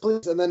yes,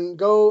 please. And then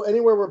go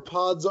anywhere where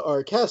pods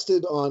are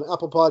casted, on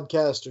Apple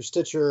Podcast or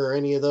Stitcher or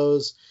any of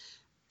those.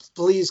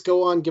 Please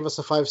go on, give us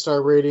a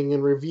 5-star rating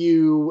and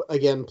review.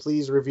 Again,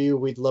 please review.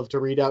 We'd love to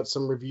read out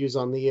some reviews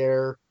on the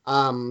air.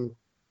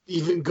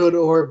 Even good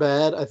or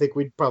bad. I think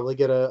we'd probably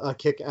get a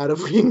kick out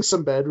of reading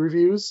some bad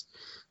reviews.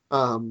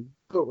 But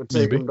we'll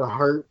take them to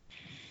heart.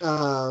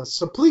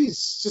 So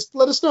please, just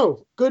let us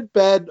know. Good,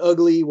 bad,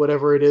 ugly,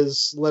 whatever it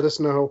is, let us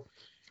know.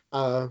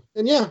 And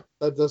yeah,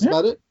 that's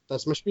about it.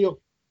 That's my spiel.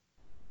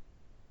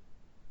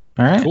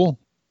 All right. Cool.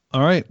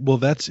 All right. Well,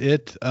 that's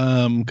it.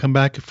 Come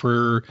back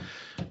for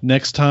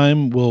next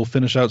time. We'll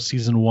finish out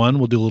season 1.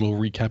 We'll do a little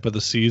recap of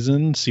the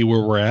season, see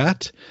where we're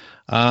at.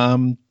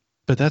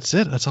 But that's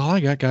it. That's all I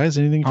got, guys.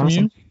 Anything from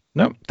you?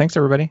 Nope. Thanks,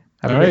 everybody.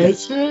 Have a great day.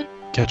 That's it.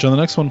 Catch you on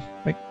the next one.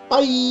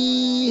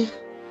 Bye.